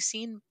you. Have you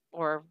seen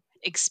or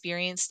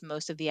experienced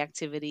most of the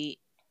activity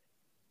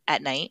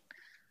at night?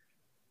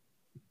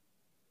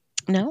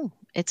 No,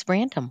 it's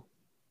random.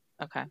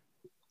 Okay. I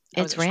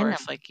It's wasn't sure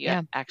random. if like you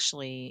Yeah.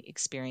 actually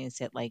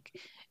experienced it like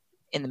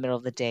in the middle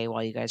of the day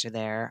while you guys are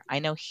there. I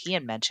know he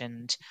had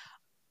mentioned,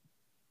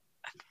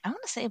 I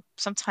want to say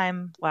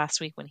sometime last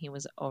week when he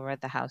was over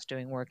at the house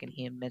doing work, and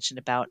he had mentioned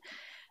about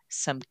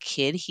some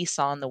kid he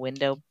saw in the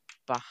window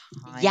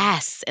behind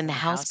Yes, in or the in the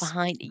house house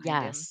behind. behind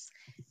him. Yes.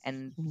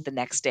 And Mhm. the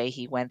next day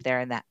he went there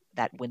and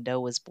that window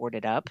was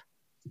boarded up.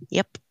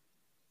 Yep.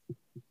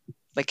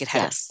 Like it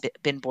had Yes.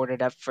 been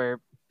boarded up for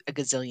a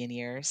gazillion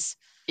years.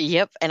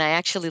 Yep. And I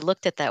actually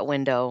looked at that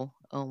window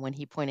when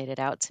he pointed it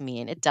out to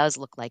me, and it does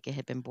look like it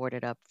had been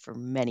boarded up for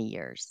many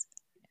years.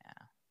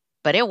 Yeah.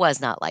 But it was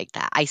not like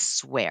that, I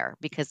swear,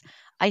 because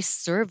I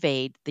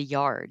surveyed the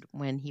yard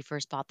when he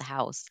first bought the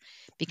house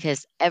Mhm.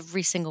 because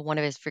every single one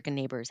of his freaking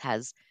neighbors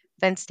has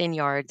fenced in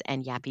yards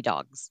and yappy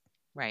dogs.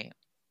 Right.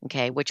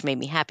 Okay. Which made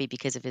me happy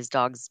because if his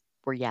dogs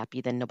were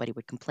yappy, then nobody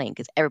would complain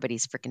because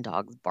everybody's freaking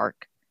dogs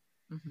bark.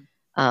 Hmm.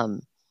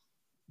 Um,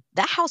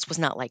 that house was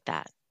not like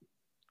that.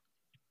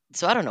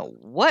 So I don't know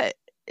what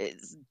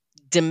is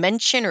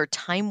dimension or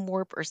time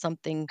warp or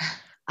something.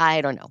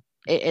 I don't know.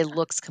 It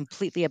looks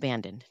completely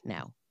abandoned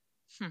now,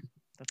 Hmm.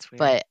 That's weird.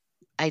 but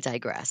I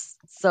digress.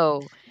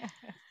 So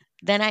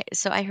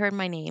I heard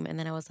my name and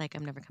then I was like,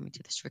 "I'm never coming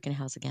to this freaking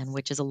house again,"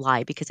 which is a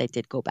lie because I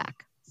did go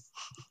back.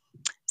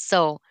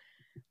 So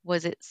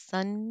was it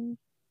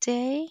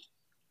Sunday?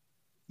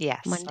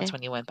 Yes, that's Monday?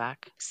 when you went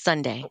back.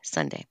 Sunday.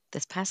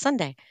 This past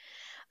Sunday,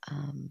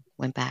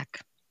 went back,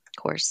 of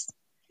course,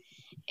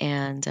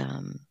 and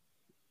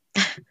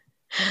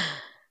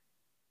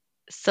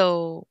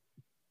so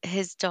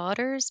his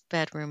daughter's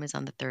bedroom is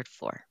on the third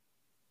floor.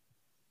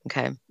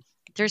 Okay.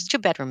 There's 2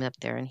 bedrooms up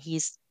there, and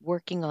he's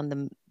working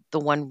on the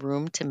one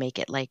room to make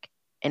it like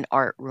an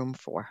art room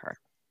for her.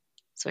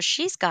 So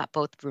she's got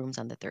both rooms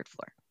on the 3rd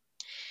floor.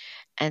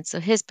 And so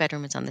his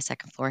bedroom is on the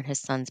 2nd floor, and his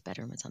son's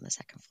bedroom is on the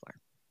 2nd floor.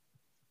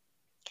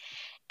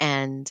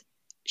 And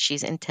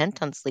she's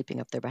intent on sleeping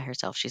up there by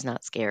herself. She's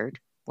not scared,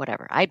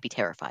 whatever. I'd be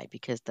terrified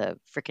because the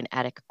freaking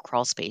attic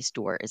crawl space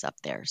door is up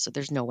there. So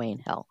there's no way in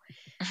hell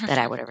that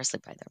I would ever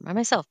sleep by there by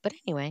myself. But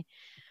anyway,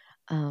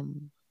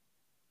 um,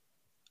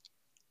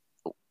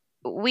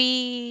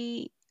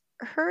 we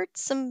heard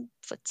some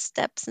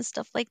footsteps and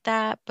stuff like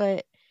that,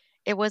 but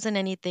it wasn't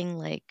anything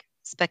like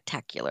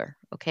spectacular.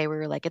 Okay. We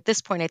were like, at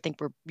this point, I think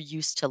we're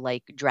used to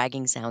like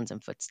dragging sounds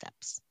and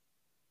footsteps.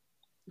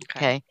 Okay.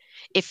 Okay.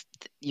 If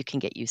you can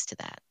get used to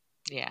that,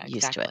 Yeah,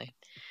 used to it. exactly.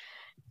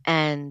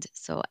 And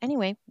so,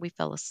 anyway, we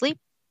fell asleep.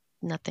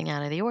 Nothing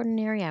out of the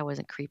ordinary. I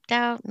wasn't creeped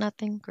out.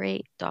 Nothing.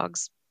 Great.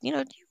 Dogs.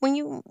 When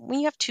you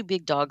have 2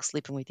 big dogs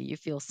sleeping with you, you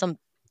feel some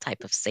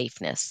type of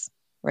safeness,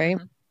 right?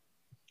 Hmm.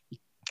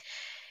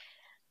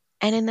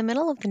 And in the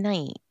middle of the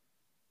night,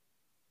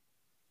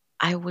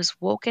 I was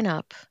woken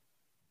up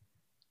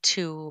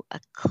to a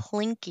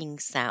clinking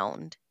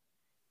sound.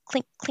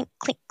 Clink, clink,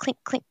 clink, clink,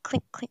 clink,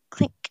 clink, clink,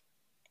 clink.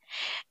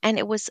 And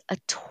it was a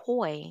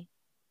toy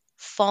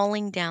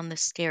falling down the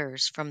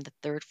stairs from the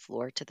third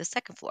floor to the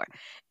second floor.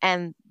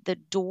 And the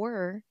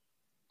door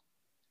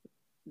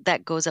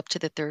that goes up to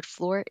the third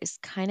floor is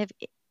kind of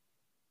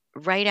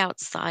right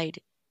outside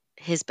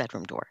his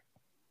bedroom door,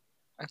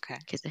 Okay.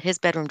 because his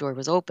bedroom door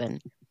was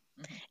open,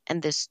 Mhm.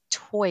 and this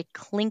toy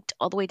clinked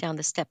all the way down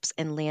the steps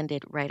and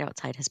landed right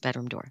outside his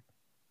bedroom door.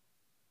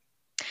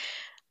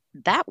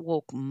 That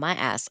woke my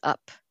ass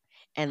up, Mhm.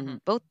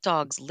 and both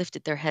dogs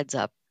lifted their heads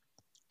up,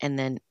 and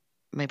then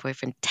my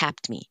boyfriend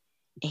tapped me,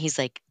 and he's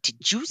like,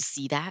 "Did you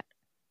see that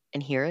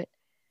and hear it?"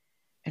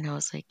 And I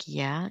was like,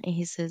 "Yeah." And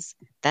he says,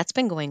 "That's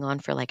been going on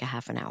for like a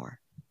half an hour."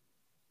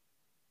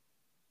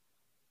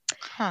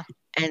 Huh.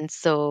 And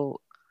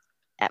so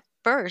at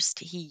first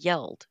he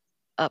yelled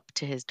up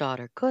to his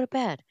daughter, "Go to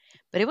bed."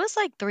 But it was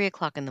like 3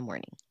 o'clock in the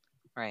morning.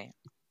 Right.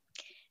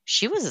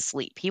 She was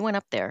asleep. He went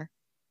up there,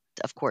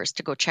 of course,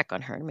 to go check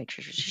on her and make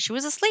sure she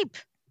was asleep.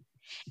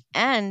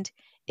 And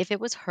if it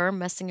was her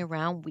messing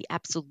around, we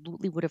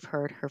absolutely would have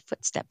heard her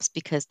footsteps,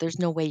 because there's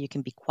no way you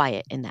can be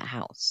quiet in that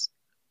house.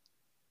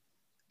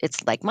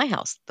 It's like my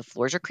house, the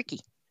floors are creaky.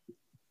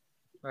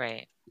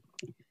 Right.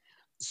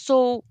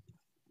 So,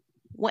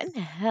 what in the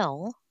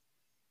hell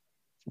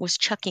was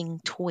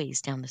chucking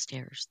toys down the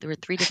stairs? There were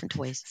three different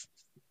toys.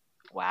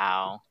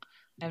 Wow.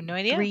 I have no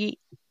idea. Three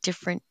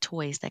different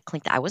toys that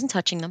clinked. I wasn't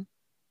touching them.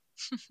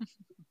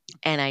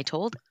 And I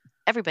told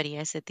everybody,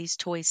 I said, "These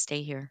toys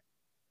stay here.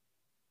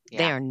 They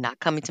Yeah. are not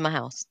coming to my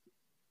house.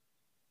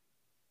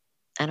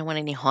 I don't want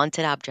any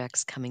haunted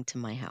objects coming to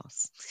my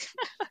house."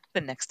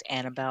 The next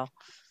Annabelle.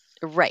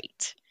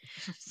 Right.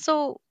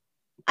 So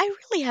I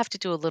really have to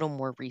do a little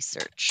more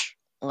research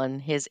on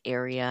his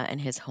area and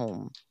his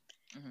home.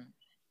 Mhm.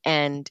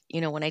 And,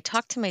 when I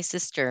talked to my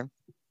sister,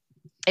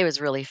 it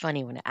was really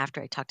funny when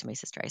after I talked to my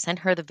sister, I sent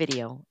her the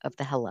video of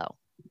the hello.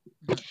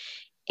 Mhm.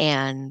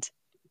 And,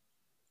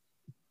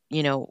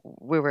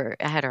 I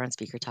had her on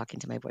speaker talking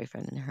to my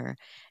boyfriend and her.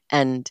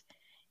 And,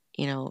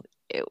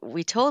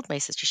 we told my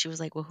sister, she was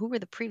like, "Well, who were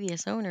the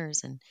previous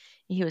owners?" And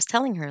he was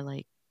telling her,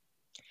 like,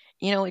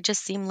 it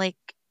just seemed like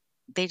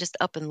they just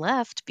up and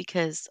left,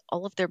 because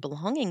all of their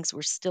belongings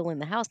were still in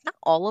the house. Not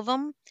all of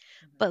them,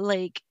 Mhm. but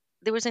like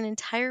there was an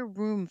entire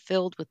room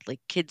filled with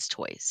like kids'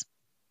 toys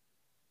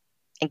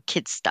and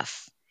kids'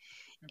 stuff.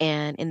 Mhm.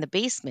 And in the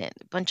basement,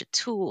 a bunch of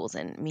tools.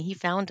 And I mean, he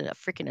found a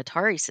freaking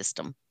Atari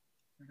system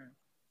Mhm.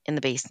 in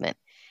the basement.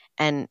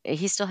 And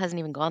he still hasn't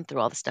even gone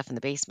through all the stuff in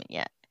the basement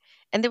yet.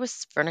 And there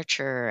was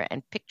furniture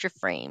and picture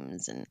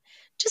frames, and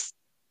just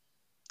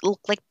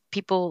looked like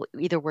people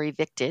either were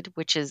evicted,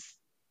 which is,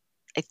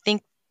 I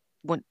think,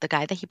 when the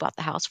guy that he bought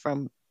the house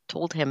from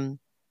told him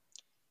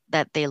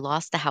that they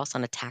lost the house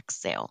on a tax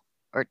sale,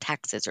 or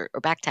taxes, or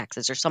back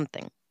taxes or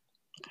something.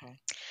 Okay.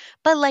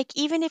 But like,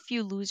 even if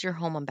you lose your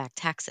home on back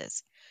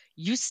taxes,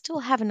 you still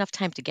have enough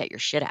time to get your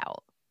shit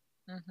out,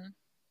 Mhm.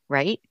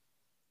 right?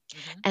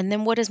 Mhm. And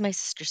then what does my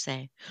sister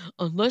say?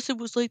 "Unless it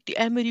was like the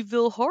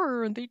Amityville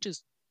horror and they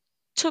just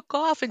took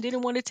off and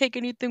didn't want to take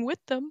anything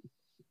with them."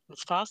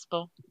 It's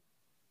possible.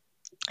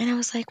 And I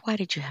was like, "Why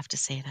did you have to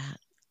say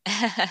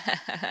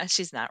that?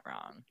 She's not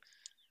wrong.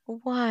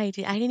 I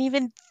didn't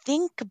even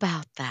think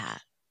about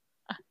that."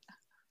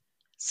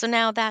 So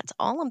now that's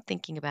all I'm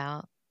thinking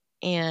about.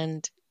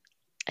 And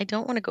I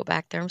don't want to go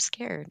back there. I'm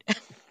scared.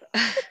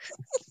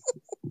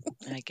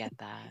 I get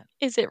that.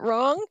 Is it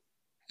wrong?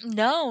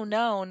 No,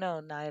 no, no,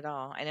 not at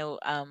all. I know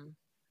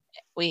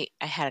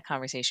I had a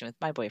conversation with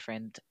my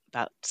boyfriend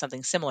about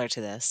something similar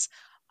to this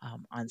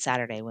on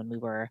Saturday when we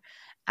were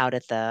out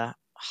at the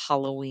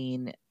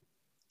Halloween,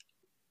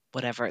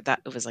 whatever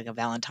that it was, like a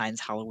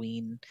Valentine's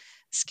Halloween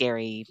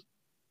scary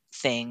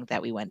thing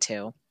that we went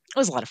to. It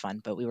was a lot of fun,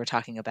 but we were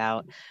talking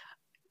about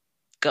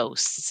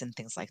ghosts and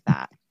things like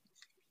that.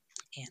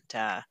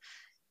 And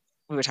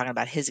we were talking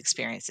about his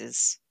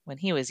experiences when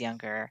he was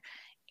younger.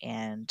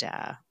 And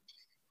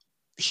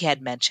he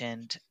had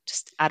mentioned,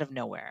 just out of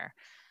nowhere,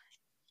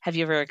 "Have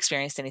you ever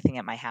experienced anything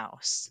at my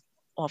house?"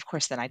 Well, of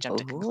course, then I jumped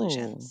to Oh.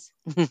 conclusions.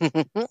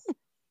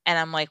 And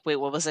I'm like, "Wait,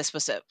 what was I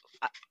supposed to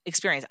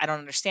experience? I don't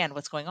understand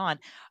what's going on.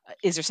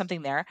 Is there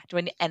something there? Do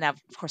I?" And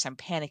of course, I'm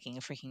panicking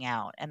and freaking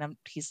out. And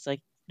he's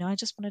like, "No, I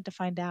just wanted to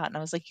find out." And I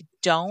was like, "You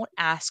don't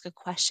ask a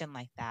question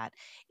like that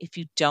if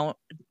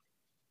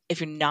if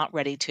you're not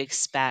ready to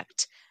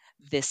expect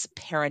this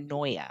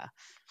paranoia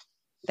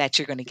that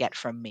you're going to get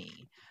from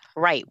me."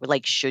 Right.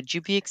 Like, should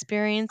you be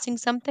experiencing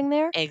something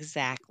there?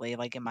 Exactly.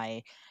 Like, am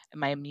I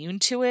immune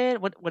to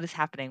it? What is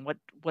happening?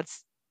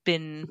 What's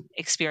been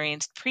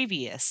experienced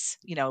previous?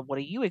 What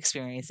are you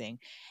experiencing?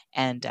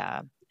 And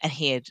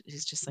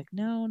he's just like,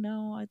 "No,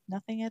 no,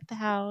 nothing at the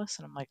house."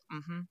 And I'm like,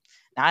 "Mm-hmm.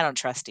 Now I don't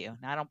trust you.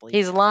 Now I don't believe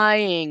He's you."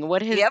 lying.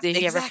 Yep, Did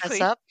he ever fess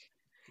exactly. up?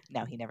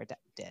 No, he never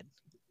did.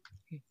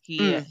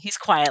 Mm, He's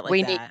quiet like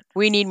we need that.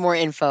 we need more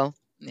info.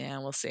 Yeah,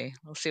 we'll see.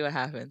 We'll see what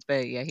happens.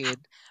 But yeah, he had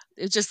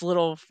it's just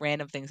little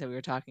random things that we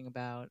were talking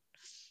about.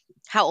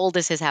 How old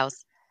is his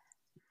house?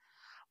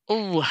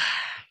 Oh,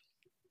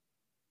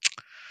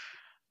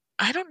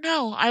 I don't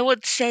know. I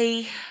would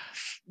say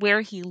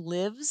where he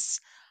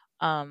lives,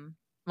 um,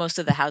 most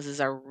of the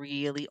houses are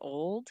really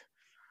old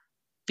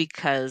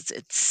because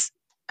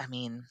I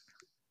mean,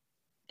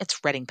 it's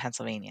Reading,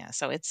 Pennsylvania,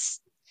 so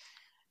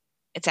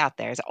it's out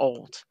there. It's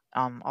old.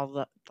 All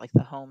the like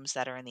the homes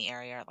that are in the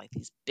area are like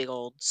these big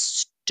old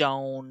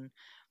stone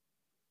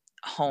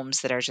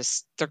homes that are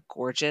just they're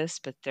gorgeous,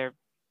 but they're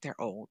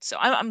old. So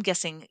I'm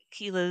guessing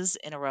he lives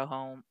in a row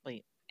home.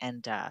 Wait,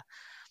 and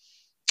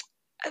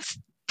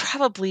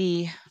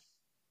probably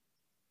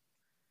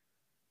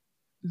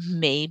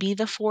maybe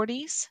the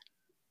 40s.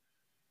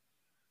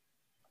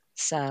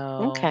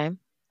 So Okay.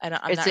 I'm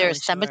Is not there a really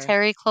sure.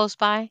 cemetery close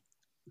by?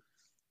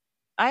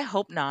 I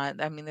hope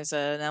not. I mean, there's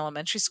an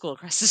elementary school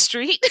across the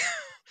street.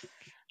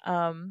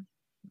 um,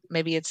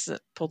 maybe it's a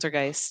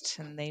poltergeist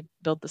and they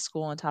built the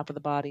school on top of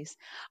the bodies.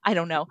 I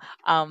don't know.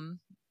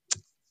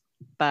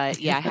 But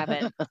yeah,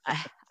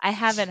 I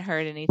haven't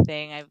heard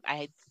anything.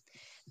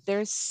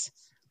 There's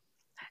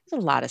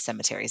there's a lot of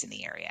cemeteries in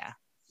the area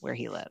where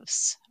he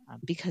lives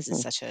because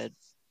it's such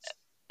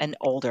an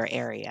older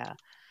area.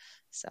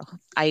 So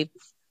I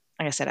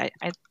like I said,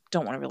 I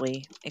don't want to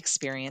really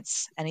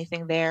experience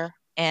anything there,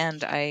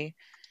 and I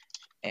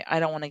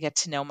don't want to get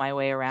to know my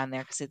way around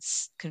there because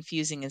it's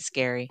confusing and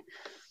scary.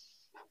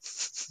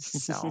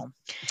 So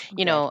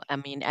I'm good. I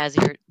mean, as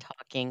you're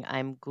talking,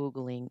 I'm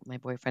Googling my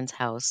boyfriend's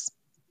house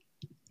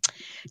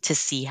to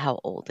see how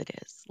old it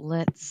is.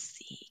 Let's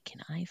see.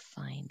 Can I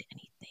find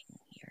anything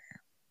here?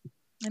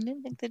 I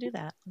didn't think to do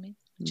that. Let me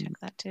Hmm. check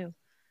that too.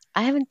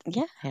 I haven't,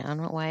 yeah, I don't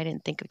know why I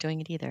didn't think of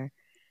doing it either.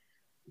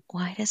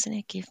 Why doesn't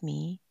it give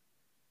me?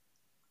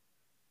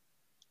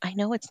 I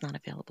know it's not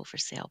available for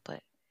sale,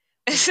 but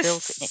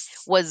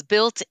was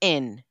built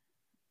in,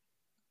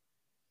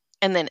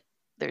 and then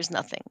there's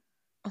nothing.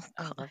 Oh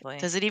Oh, God, lovely.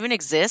 does it even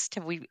exist?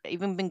 Have we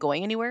even been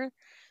going anywhere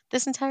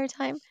this entire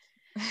time?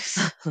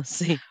 Let's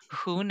see.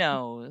 Who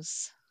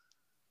knows?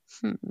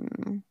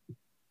 Hmm.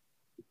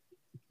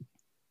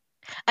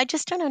 I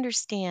just don't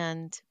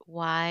understand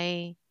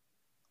why.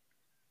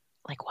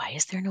 Like, why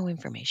is there no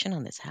information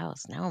on this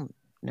house? Now I'm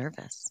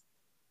nervous.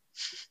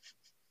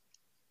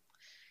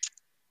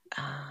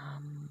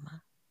 Um,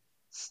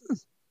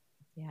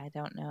 Yeah, I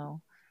don't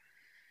know.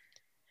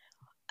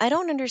 I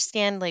don't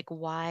understand like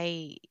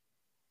why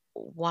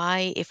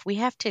if we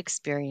have to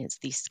experience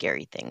these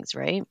scary things,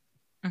 right?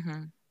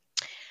 Hmm.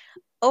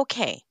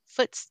 Okay,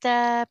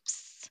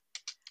 footsteps,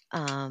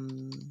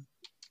 um,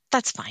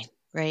 that's fine,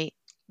 right?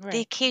 The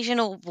Right.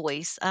 occasional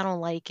voice, I don't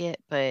like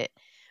it, but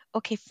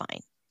okay,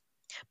 fine.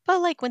 But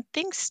like when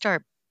things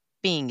start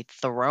being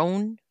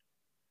thrown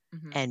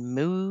Hmm. and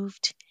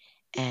moved,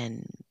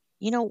 and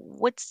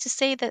what's to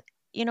say that,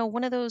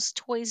 one of those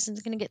toys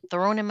is going to get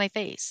thrown in my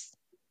face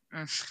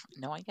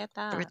No, I get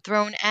or that.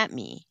 thrown at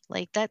me?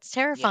 Like that's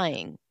Yeah.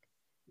 terrifying.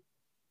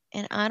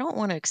 And I don't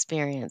want to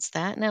experience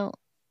that. Now,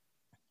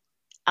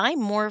 I'm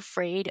more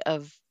afraid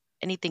of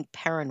anything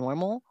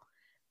paranormal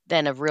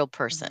than a real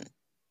person. Hmm.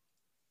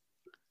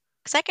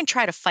 Because I can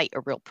try to fight a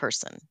real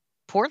person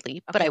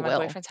poorly, but Okay, I my will.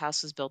 boyfriend's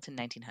house was built in What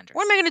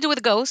 1900. am I going to do with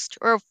a ghost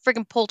or a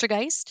friggin'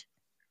 poltergeist?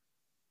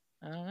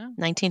 I don't know.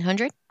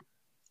 1900?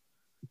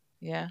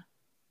 Yeah.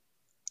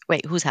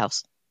 Wait, whose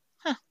house?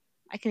 Huh.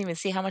 I can even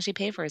see how much he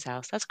paid for his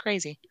house. That's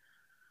crazy.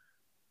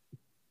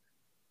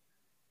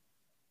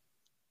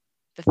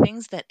 The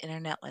things that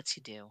internet lets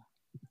you do.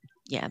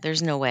 Yeah,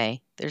 there's no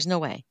way. There's no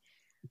way.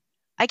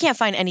 I can't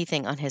find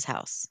anything on his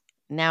house.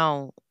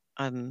 Now,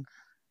 um,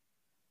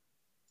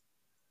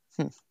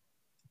 hmm,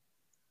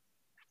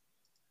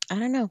 I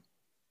don't know.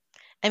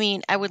 I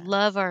mean, I would Yeah.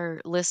 love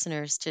our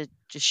listeners to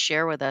just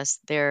share with us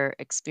their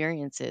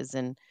experiences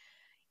and,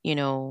 you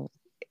know,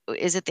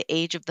 is it the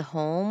age of the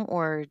home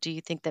or do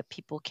you think that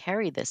people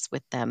carry this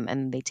with them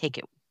and they take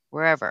it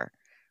wherever,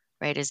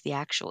 right? Is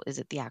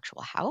it the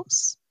actual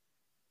house?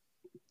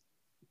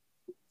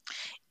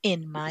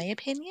 In my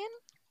opinion,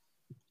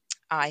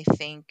 I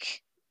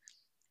think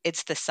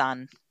it's the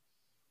sun.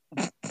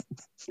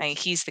 I mean,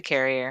 he's the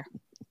carrier.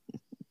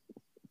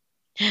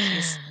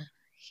 He's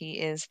he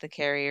is the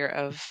carrier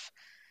of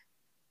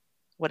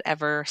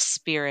whatever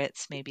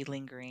spirits may be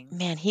lingering.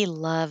 Man, he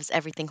loves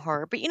everything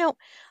horror. But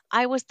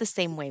I was the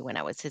same way when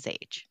I was his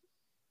age.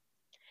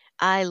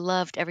 I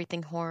loved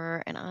everything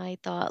horror and I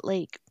thought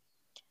like,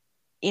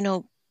 you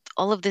know,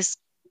 all of this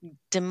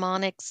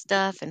demonic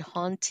stuff and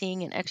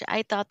haunting and extra.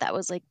 I thought that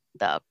was like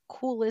the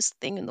coolest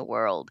thing in the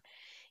world.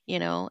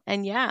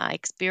 And yeah, I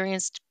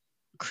experienced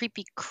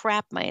creepy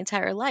crap my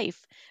entire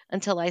life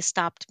until I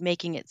stopped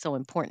making it so Hmm.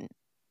 important.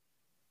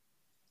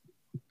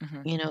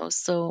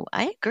 So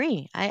I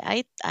agree.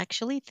 I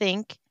actually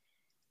think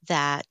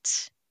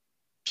that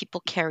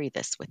people carry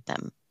this with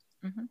them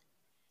Hmm.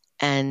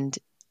 and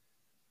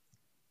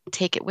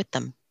take it with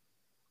them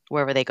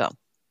wherever they go.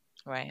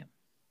 Right.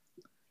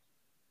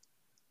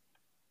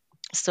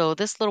 So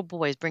this little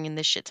boy is bringing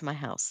this shit to my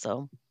house.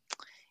 So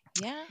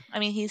Yeah. I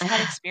mean, he's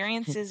had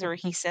experiences, or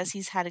he says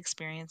he's had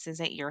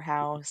experiences at your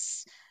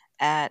house.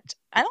 I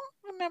don't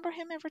remember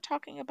him ever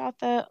talking about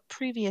the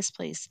previous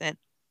place that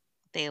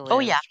they Oh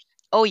yeah. lived.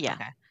 Oh yeah.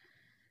 Okay.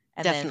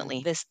 And then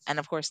Definitely. this, and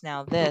of course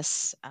now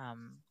this,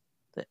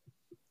 the,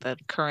 the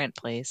current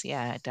place.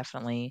 Yeah, I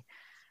definitely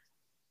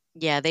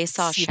Yeah, they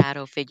saw see the,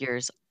 shadow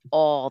figures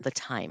all the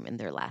time in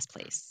their last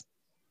place.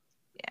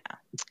 yeah.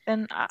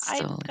 And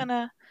So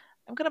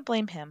I'm gonna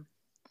blame him.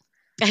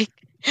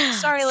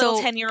 Sorry, little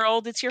so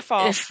 10-year-old, it's your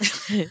fault.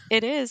 if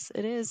it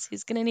is.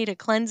 He's gonna need a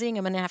cleansing.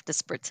 I'm gonna have to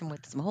spritz him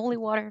with some holy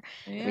water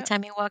every Yeah.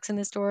 time he walks in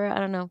this door. I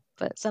don't know,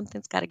 but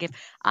something's got to give.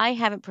 I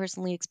haven't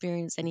personally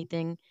experienced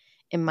anything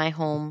in my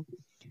home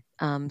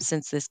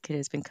since this kid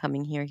has been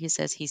coming here. He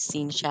says he's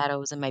seen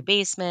shadows in my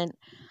basement.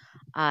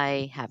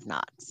 I have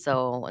not.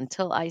 So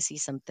until I see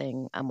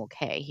something, I'm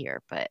okay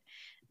here. But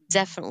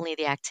definitely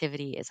the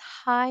activity is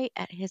high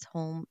at his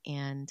home.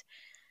 And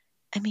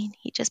I mean,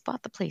 he just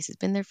bought the place. He's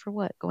been there for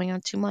what? Going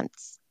on 2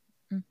 months.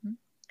 Mm-hmm. But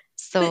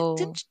So,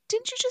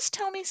 didn't you just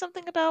tell me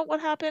something about what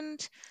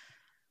happened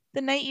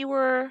the night you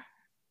were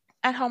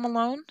at home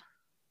alone?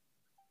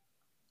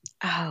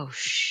 oh,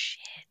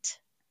 shit.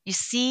 You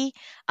see,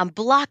 I'm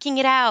blocking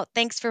it out.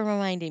 Thanks for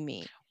reminding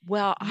me.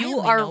 Well, I You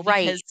only are know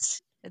right.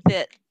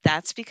 because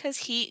that's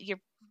because your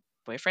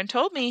boyfriend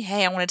told me,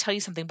 "Hey, I want to tell you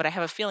something, but I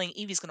have a feeling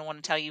Evie's going to want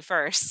to tell you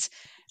first."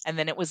 And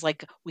then it was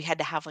like we had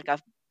to have like a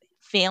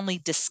family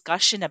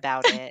discussion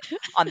about it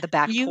on the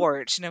back You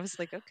porch, and I was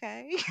like,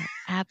 "Okay." are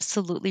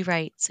absolutely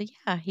right. So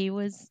yeah, he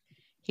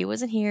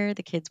wasn't here.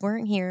 The kids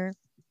weren't here.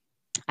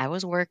 I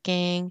was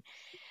working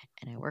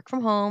and I work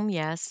from home.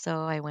 Yes,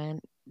 so I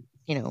went,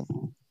 you know,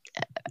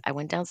 I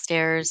went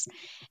downstairs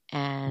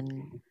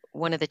and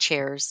one of the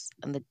chairs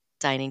on the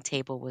dining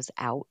table was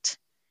out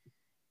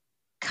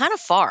kind of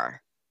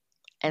far.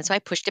 And so I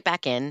pushed it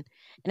back in.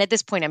 And at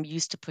this point, I'm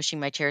used to pushing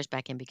my chairs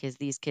back in because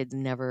these kids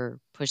never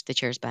push the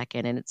chairs back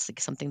in. And it's like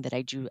something that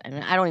I do.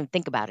 And I don't even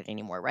think about it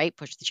anymore, right?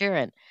 Push the chair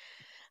in.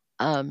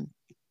 Um,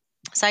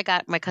 so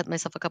cut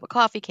myself a cup of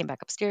coffee, came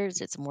back upstairs,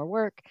 did some more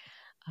work,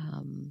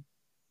 um,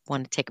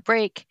 wanted to take a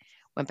break,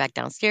 went back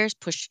downstairs,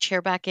 pushed the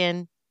chair back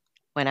in,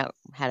 went out,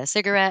 had a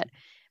cigarette,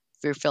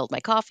 refilled my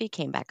coffee,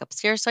 came back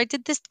upstairs. So I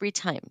did this 3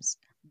 times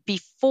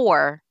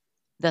before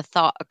the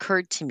thought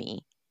occurred to me,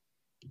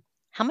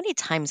 how many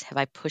times have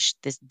I pushed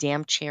this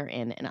damn chair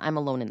in and I'm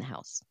alone in the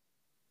house?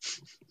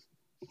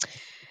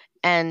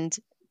 And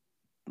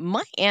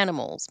my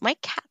animals, my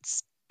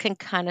cats can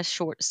kind of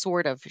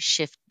sort of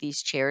shift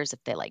these chairs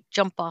if they like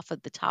jump off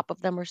of the top of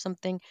them or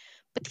something.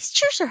 But these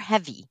chairs are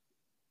heavy.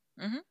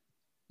 Mhm.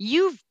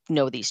 You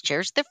know these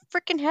chairs, they're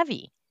freaking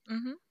heavy.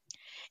 Mhm.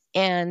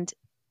 And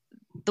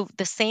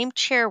the same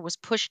chair was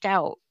pushed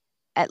out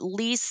at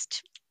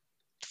least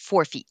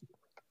 4 feet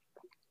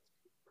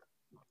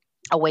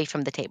away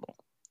from the table.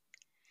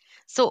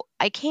 So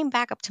I came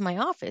back up to my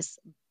office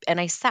and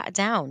I sat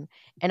down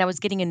and I was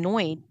getting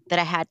annoyed that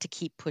I had to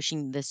keep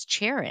pushing this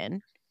chair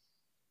in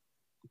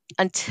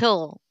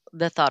until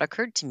the thought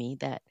occurred to me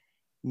that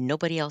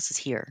nobody else is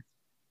here.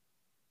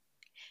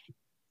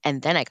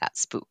 And then I got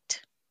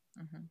spooked,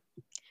 Mhm.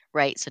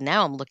 right? So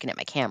now I'm looking at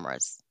my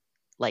cameras.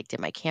 Like, did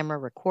my camera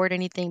record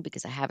anything?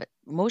 Because I have it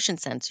motion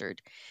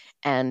censored.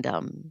 And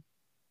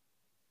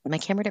my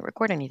camera didn't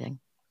record anything,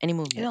 any It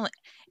movement. only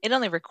it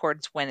only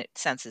records when it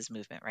senses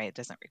movement, right? It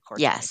doesn't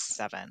record Yes,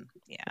 24/7.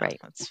 Yeah, right.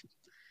 that's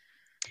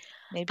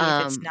maybe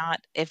Um,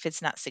 if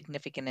it's not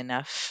significant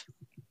enough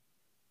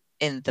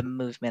in the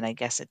movement, I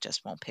guess it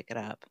just won't pick it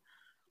up.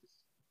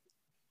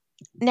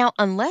 Now,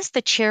 unless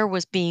the chair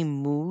was being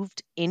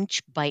moved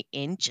inch by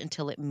inch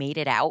until it made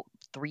it out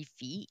 3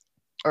 feet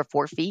or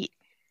 4 feet,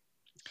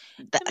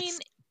 I mean, that's it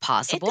does.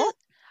 possible.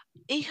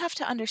 You have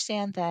to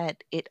understand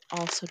that it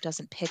also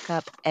doesn't pick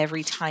up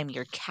every time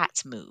your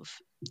cats move,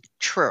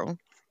 True,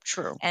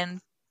 true. and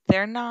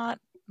they're not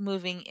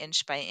moving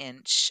inch by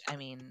inch. I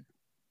mean,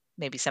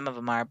 maybe some of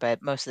them are,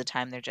 but most of the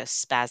time they're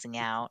just spazzing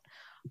out.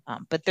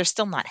 But they're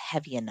still not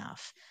heavy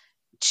enough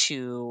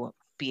to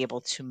be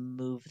able to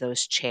move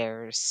those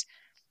chairs.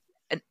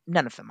 And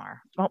none of them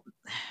are. Well,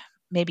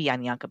 maybe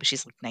Anyanka, but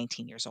she's like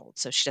 19 years old,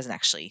 so she doesn't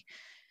actually,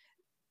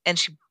 and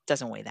she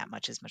doesn't weigh that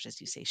much as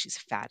you say she's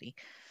fatty.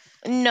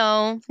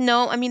 No,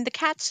 no. I mean, the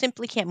cats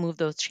simply can't move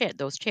those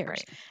chairs.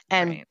 Right,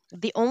 And right.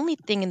 the only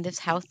thing in this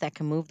house that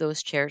can move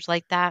those chairs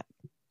like that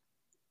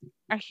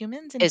Are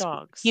humans and is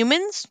dogs,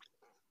 humans,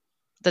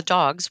 the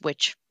dogs,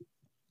 which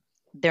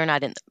they're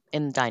not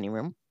in the dining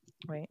room,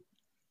 right?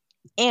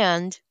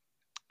 and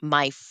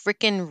my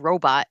freaking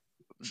robot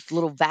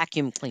little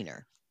vacuum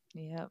cleaner.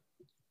 Yep,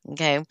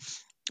 Okay,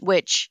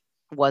 which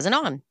wasn't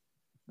on.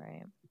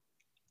 right.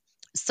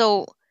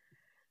 So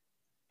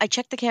I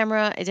checked the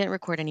camera. I didn't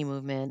record any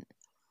movement,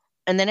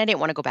 and then I didn't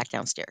want to go back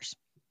downstairs.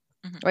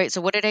 Hmm. Right.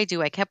 So what did I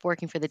do? I kept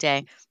working for the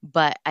day,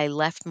 but I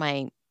left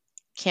my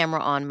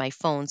camera on my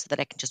phone so that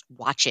I can just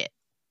watch it.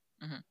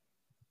 Hmm.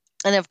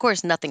 And of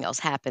course, nothing else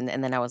happened.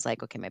 And then I was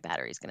like, okay, my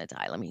battery's going to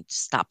die. Let me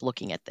stop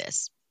looking at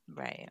this.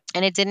 Right.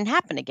 And it didn't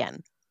happen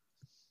again.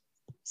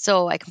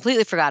 So I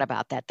completely forgot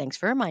about that. Thanks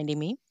for reminding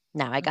me.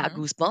 Now I got Mhm.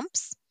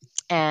 goosebumps,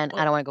 and I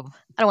Well don't want to go.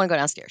 I don't want to go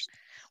downstairs.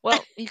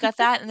 well, you got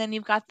that, and then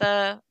you've got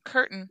the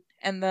curtain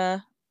and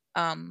the,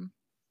 um,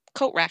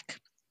 coat rack.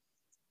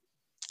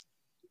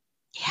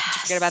 Did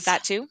you forget about Yes,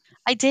 that too?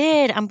 I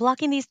did. I'm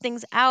blocking these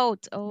things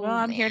out. Well, Oh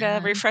I'm here to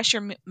man. refresh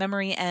your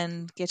memory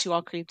and get you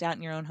all creeped out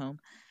in your own home.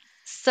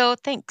 So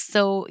thanks.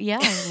 So yeah,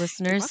 You're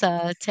listeners,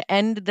 welcome. to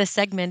end the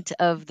segment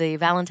of the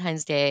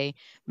Valentine's Day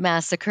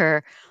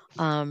massacre,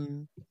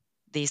 um,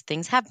 these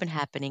things have been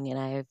happening, and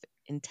I've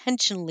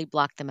intentionally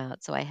blocked them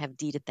out. So I have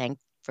Dee to thank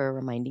for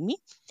reminding me,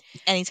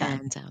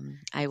 Anytime.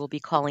 and I will be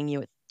calling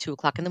you at 2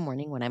 o'clock in the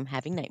morning when I'm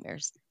having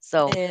nightmares.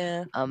 So,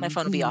 My um,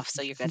 phone will be off,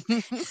 so you're good.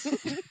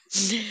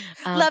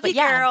 Love but you,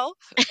 yeah, girl.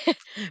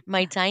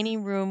 my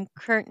dining room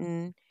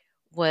curtain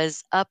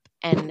was up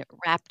and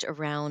wrapped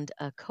around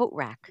a coat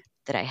rack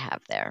that I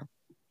have there.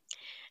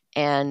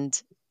 And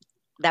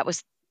that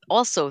was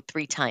also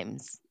 3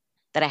 times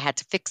that I had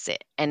to fix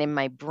it. And in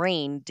my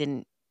brain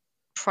didn't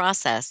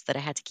process that I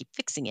had to keep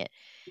fixing it.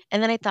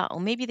 And then I thought, oh,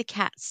 maybe the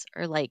cats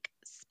are like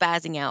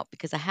spazzing out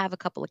because I have a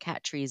couple of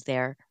cat trees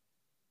there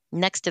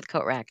next to the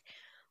coat rack.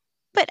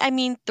 But I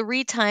mean,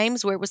 3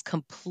 times where it was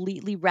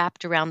completely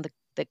wrapped around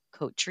the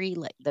coat tree,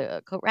 like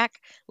the coat rack,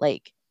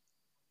 like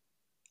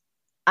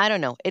I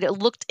don't know. It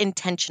looked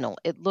intentional.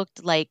 It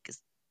looked like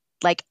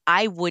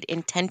I would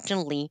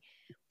intentionally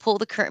pull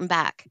the curtain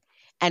back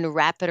and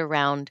wrap it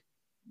around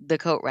the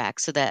coat rack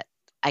so that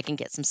I can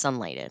get some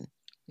sunlight in.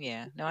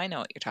 Yeah, no, I know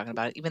what you're talking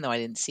about. Even though I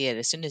didn't see it,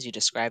 as soon as you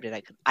described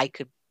it, I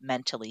could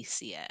mentally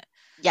see it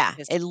Yeah,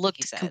 because, it like you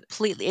looked said,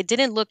 completely it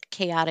didn't look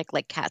chaotic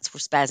like cats were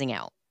spazzing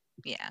out.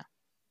 yeah,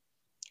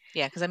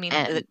 yeah. Because I mean, the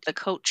And the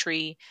coat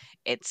tree,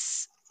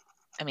 it's,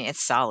 I mean,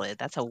 it's solid.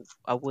 That's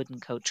a wooden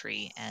coat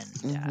tree,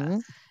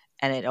 mhm.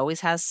 and it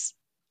always has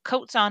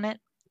coats on it.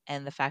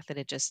 And the fact that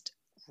it just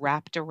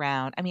wrapped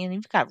around. I mean,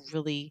 you've got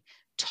really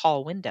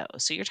tall windows,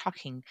 so you're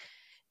talking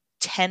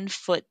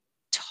 10-foot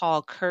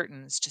tall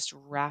curtains just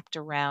wrapped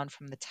around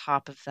from the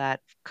top of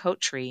that coat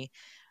tree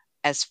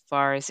as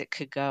far as it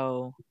could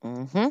go,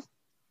 Mhm.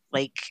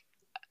 like,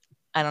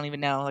 I don't even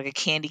know, like a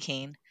candy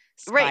cane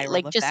Right, spiral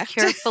like just effect.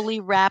 carefully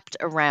wrapped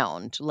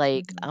around.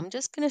 Like Mhm. I'm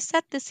just going to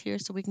set this here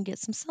so we can get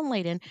some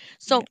sunlight in. Yeah.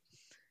 So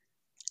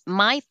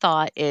my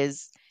thought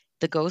is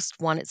the ghost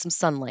wanted some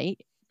sunlight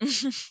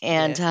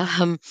Yeah.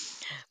 and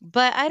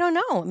but I don't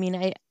know. I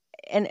mean,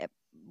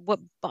 what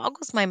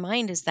boggles my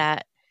mind is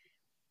that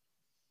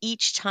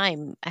each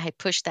time I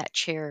push that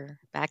chair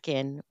back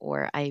in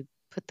or I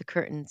put the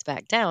curtains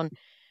back down,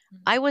 Mhm.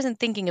 I wasn't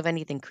thinking of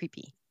anything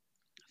creepy,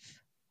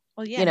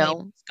 Well, yeah, you maybe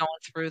know? it's going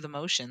through the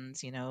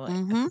motions,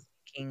 Mhm.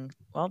 thinking,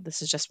 "Well,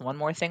 this is just one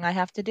more thing I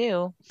have to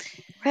do."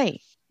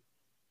 Right.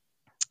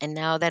 And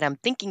now that I'm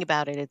thinking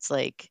about it, it's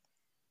like,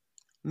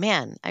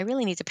 man, I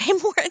really need to pay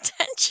more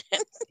attention.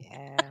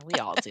 Yeah, we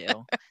all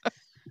do.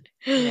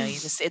 You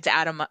just, it's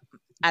out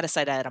of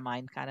sight, out of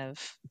mind kind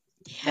of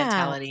Yeah.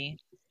 mentality.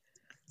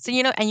 So,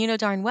 and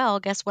darn well,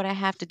 guess what I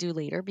have to do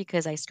later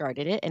because I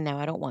started it and now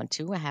I don't want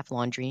to. I have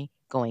laundry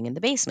going in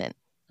the basement.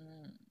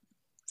 Mm.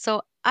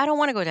 So, I don't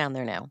want to go down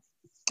there now.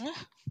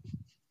 Ah,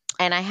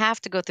 And I have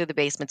to go through the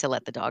basement to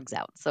let the dogs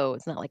out. So,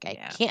 it's not like I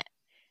yeah, can't.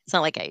 It's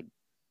not like I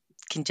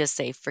can just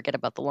say forget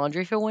about the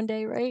laundry for one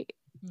day, right?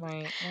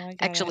 right. No, I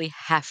get it. Actually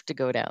have to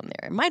go down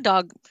there. And my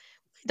dogs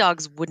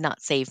would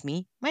not save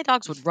me. My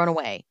dogs would run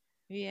away.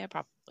 Yeah,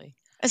 probably.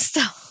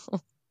 So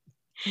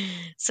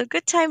so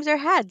good times are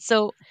had.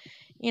 So,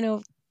 you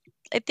know,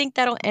 I think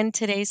that'll end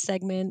today's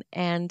segment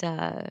and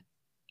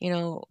you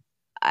know,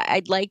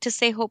 I'd like to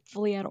say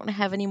hopefully I don't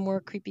have any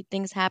more creepy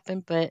things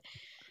happen, but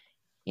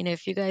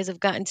if you guys have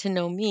gotten to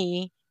know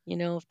me,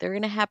 if they're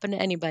going to happen to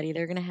anybody,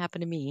 they're going to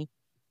happen to me.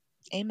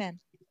 Amen.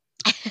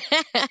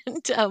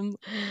 And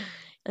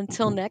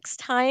until next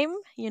time,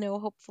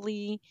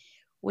 hopefully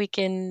we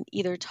can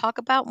either talk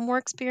about more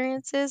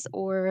experiences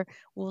or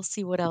we'll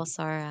see what else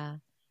our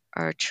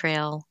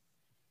trail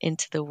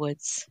into the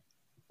woods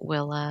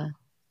will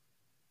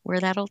where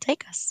that'll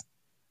take us.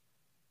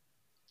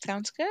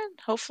 Sounds good.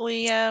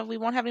 Hopefully, we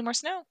won't have any more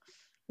snow.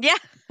 Yeah.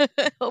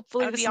 That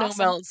Hopefully would the be snow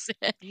awesome. melts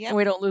and Yep,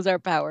 we don't lose our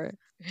power.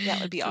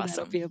 that would be So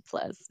that'll awesome. be a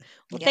plus.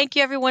 Well, Yep. thank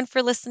you everyone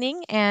for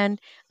listening. And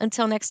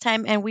until next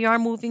time, and we are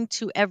moving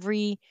to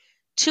every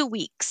 2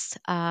 weeks.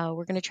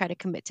 We're going to try to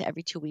commit to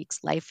every 2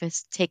 weeks. Life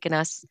has taken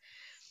us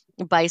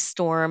by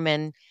storm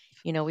and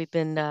we've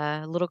been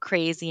a little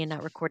crazy and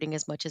not recording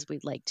as much as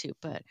we'd like to,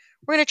 but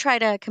we're going to try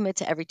to commit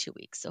to every 2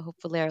 weeks. So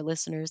hopefully our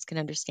listeners can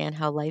understand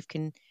how life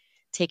can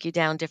take you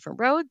down different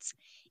roads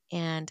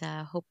and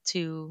hope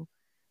to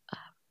uh,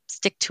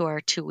 stick to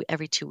our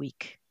every 2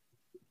 week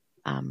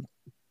um,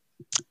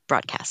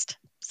 broadcast.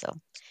 So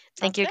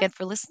thank Sounds you good. again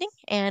for listening.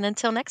 And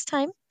until next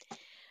time,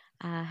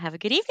 have a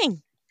good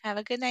evening. Have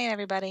a good night,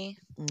 everybody.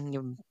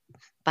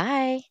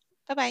 Bye.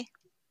 Bye bye.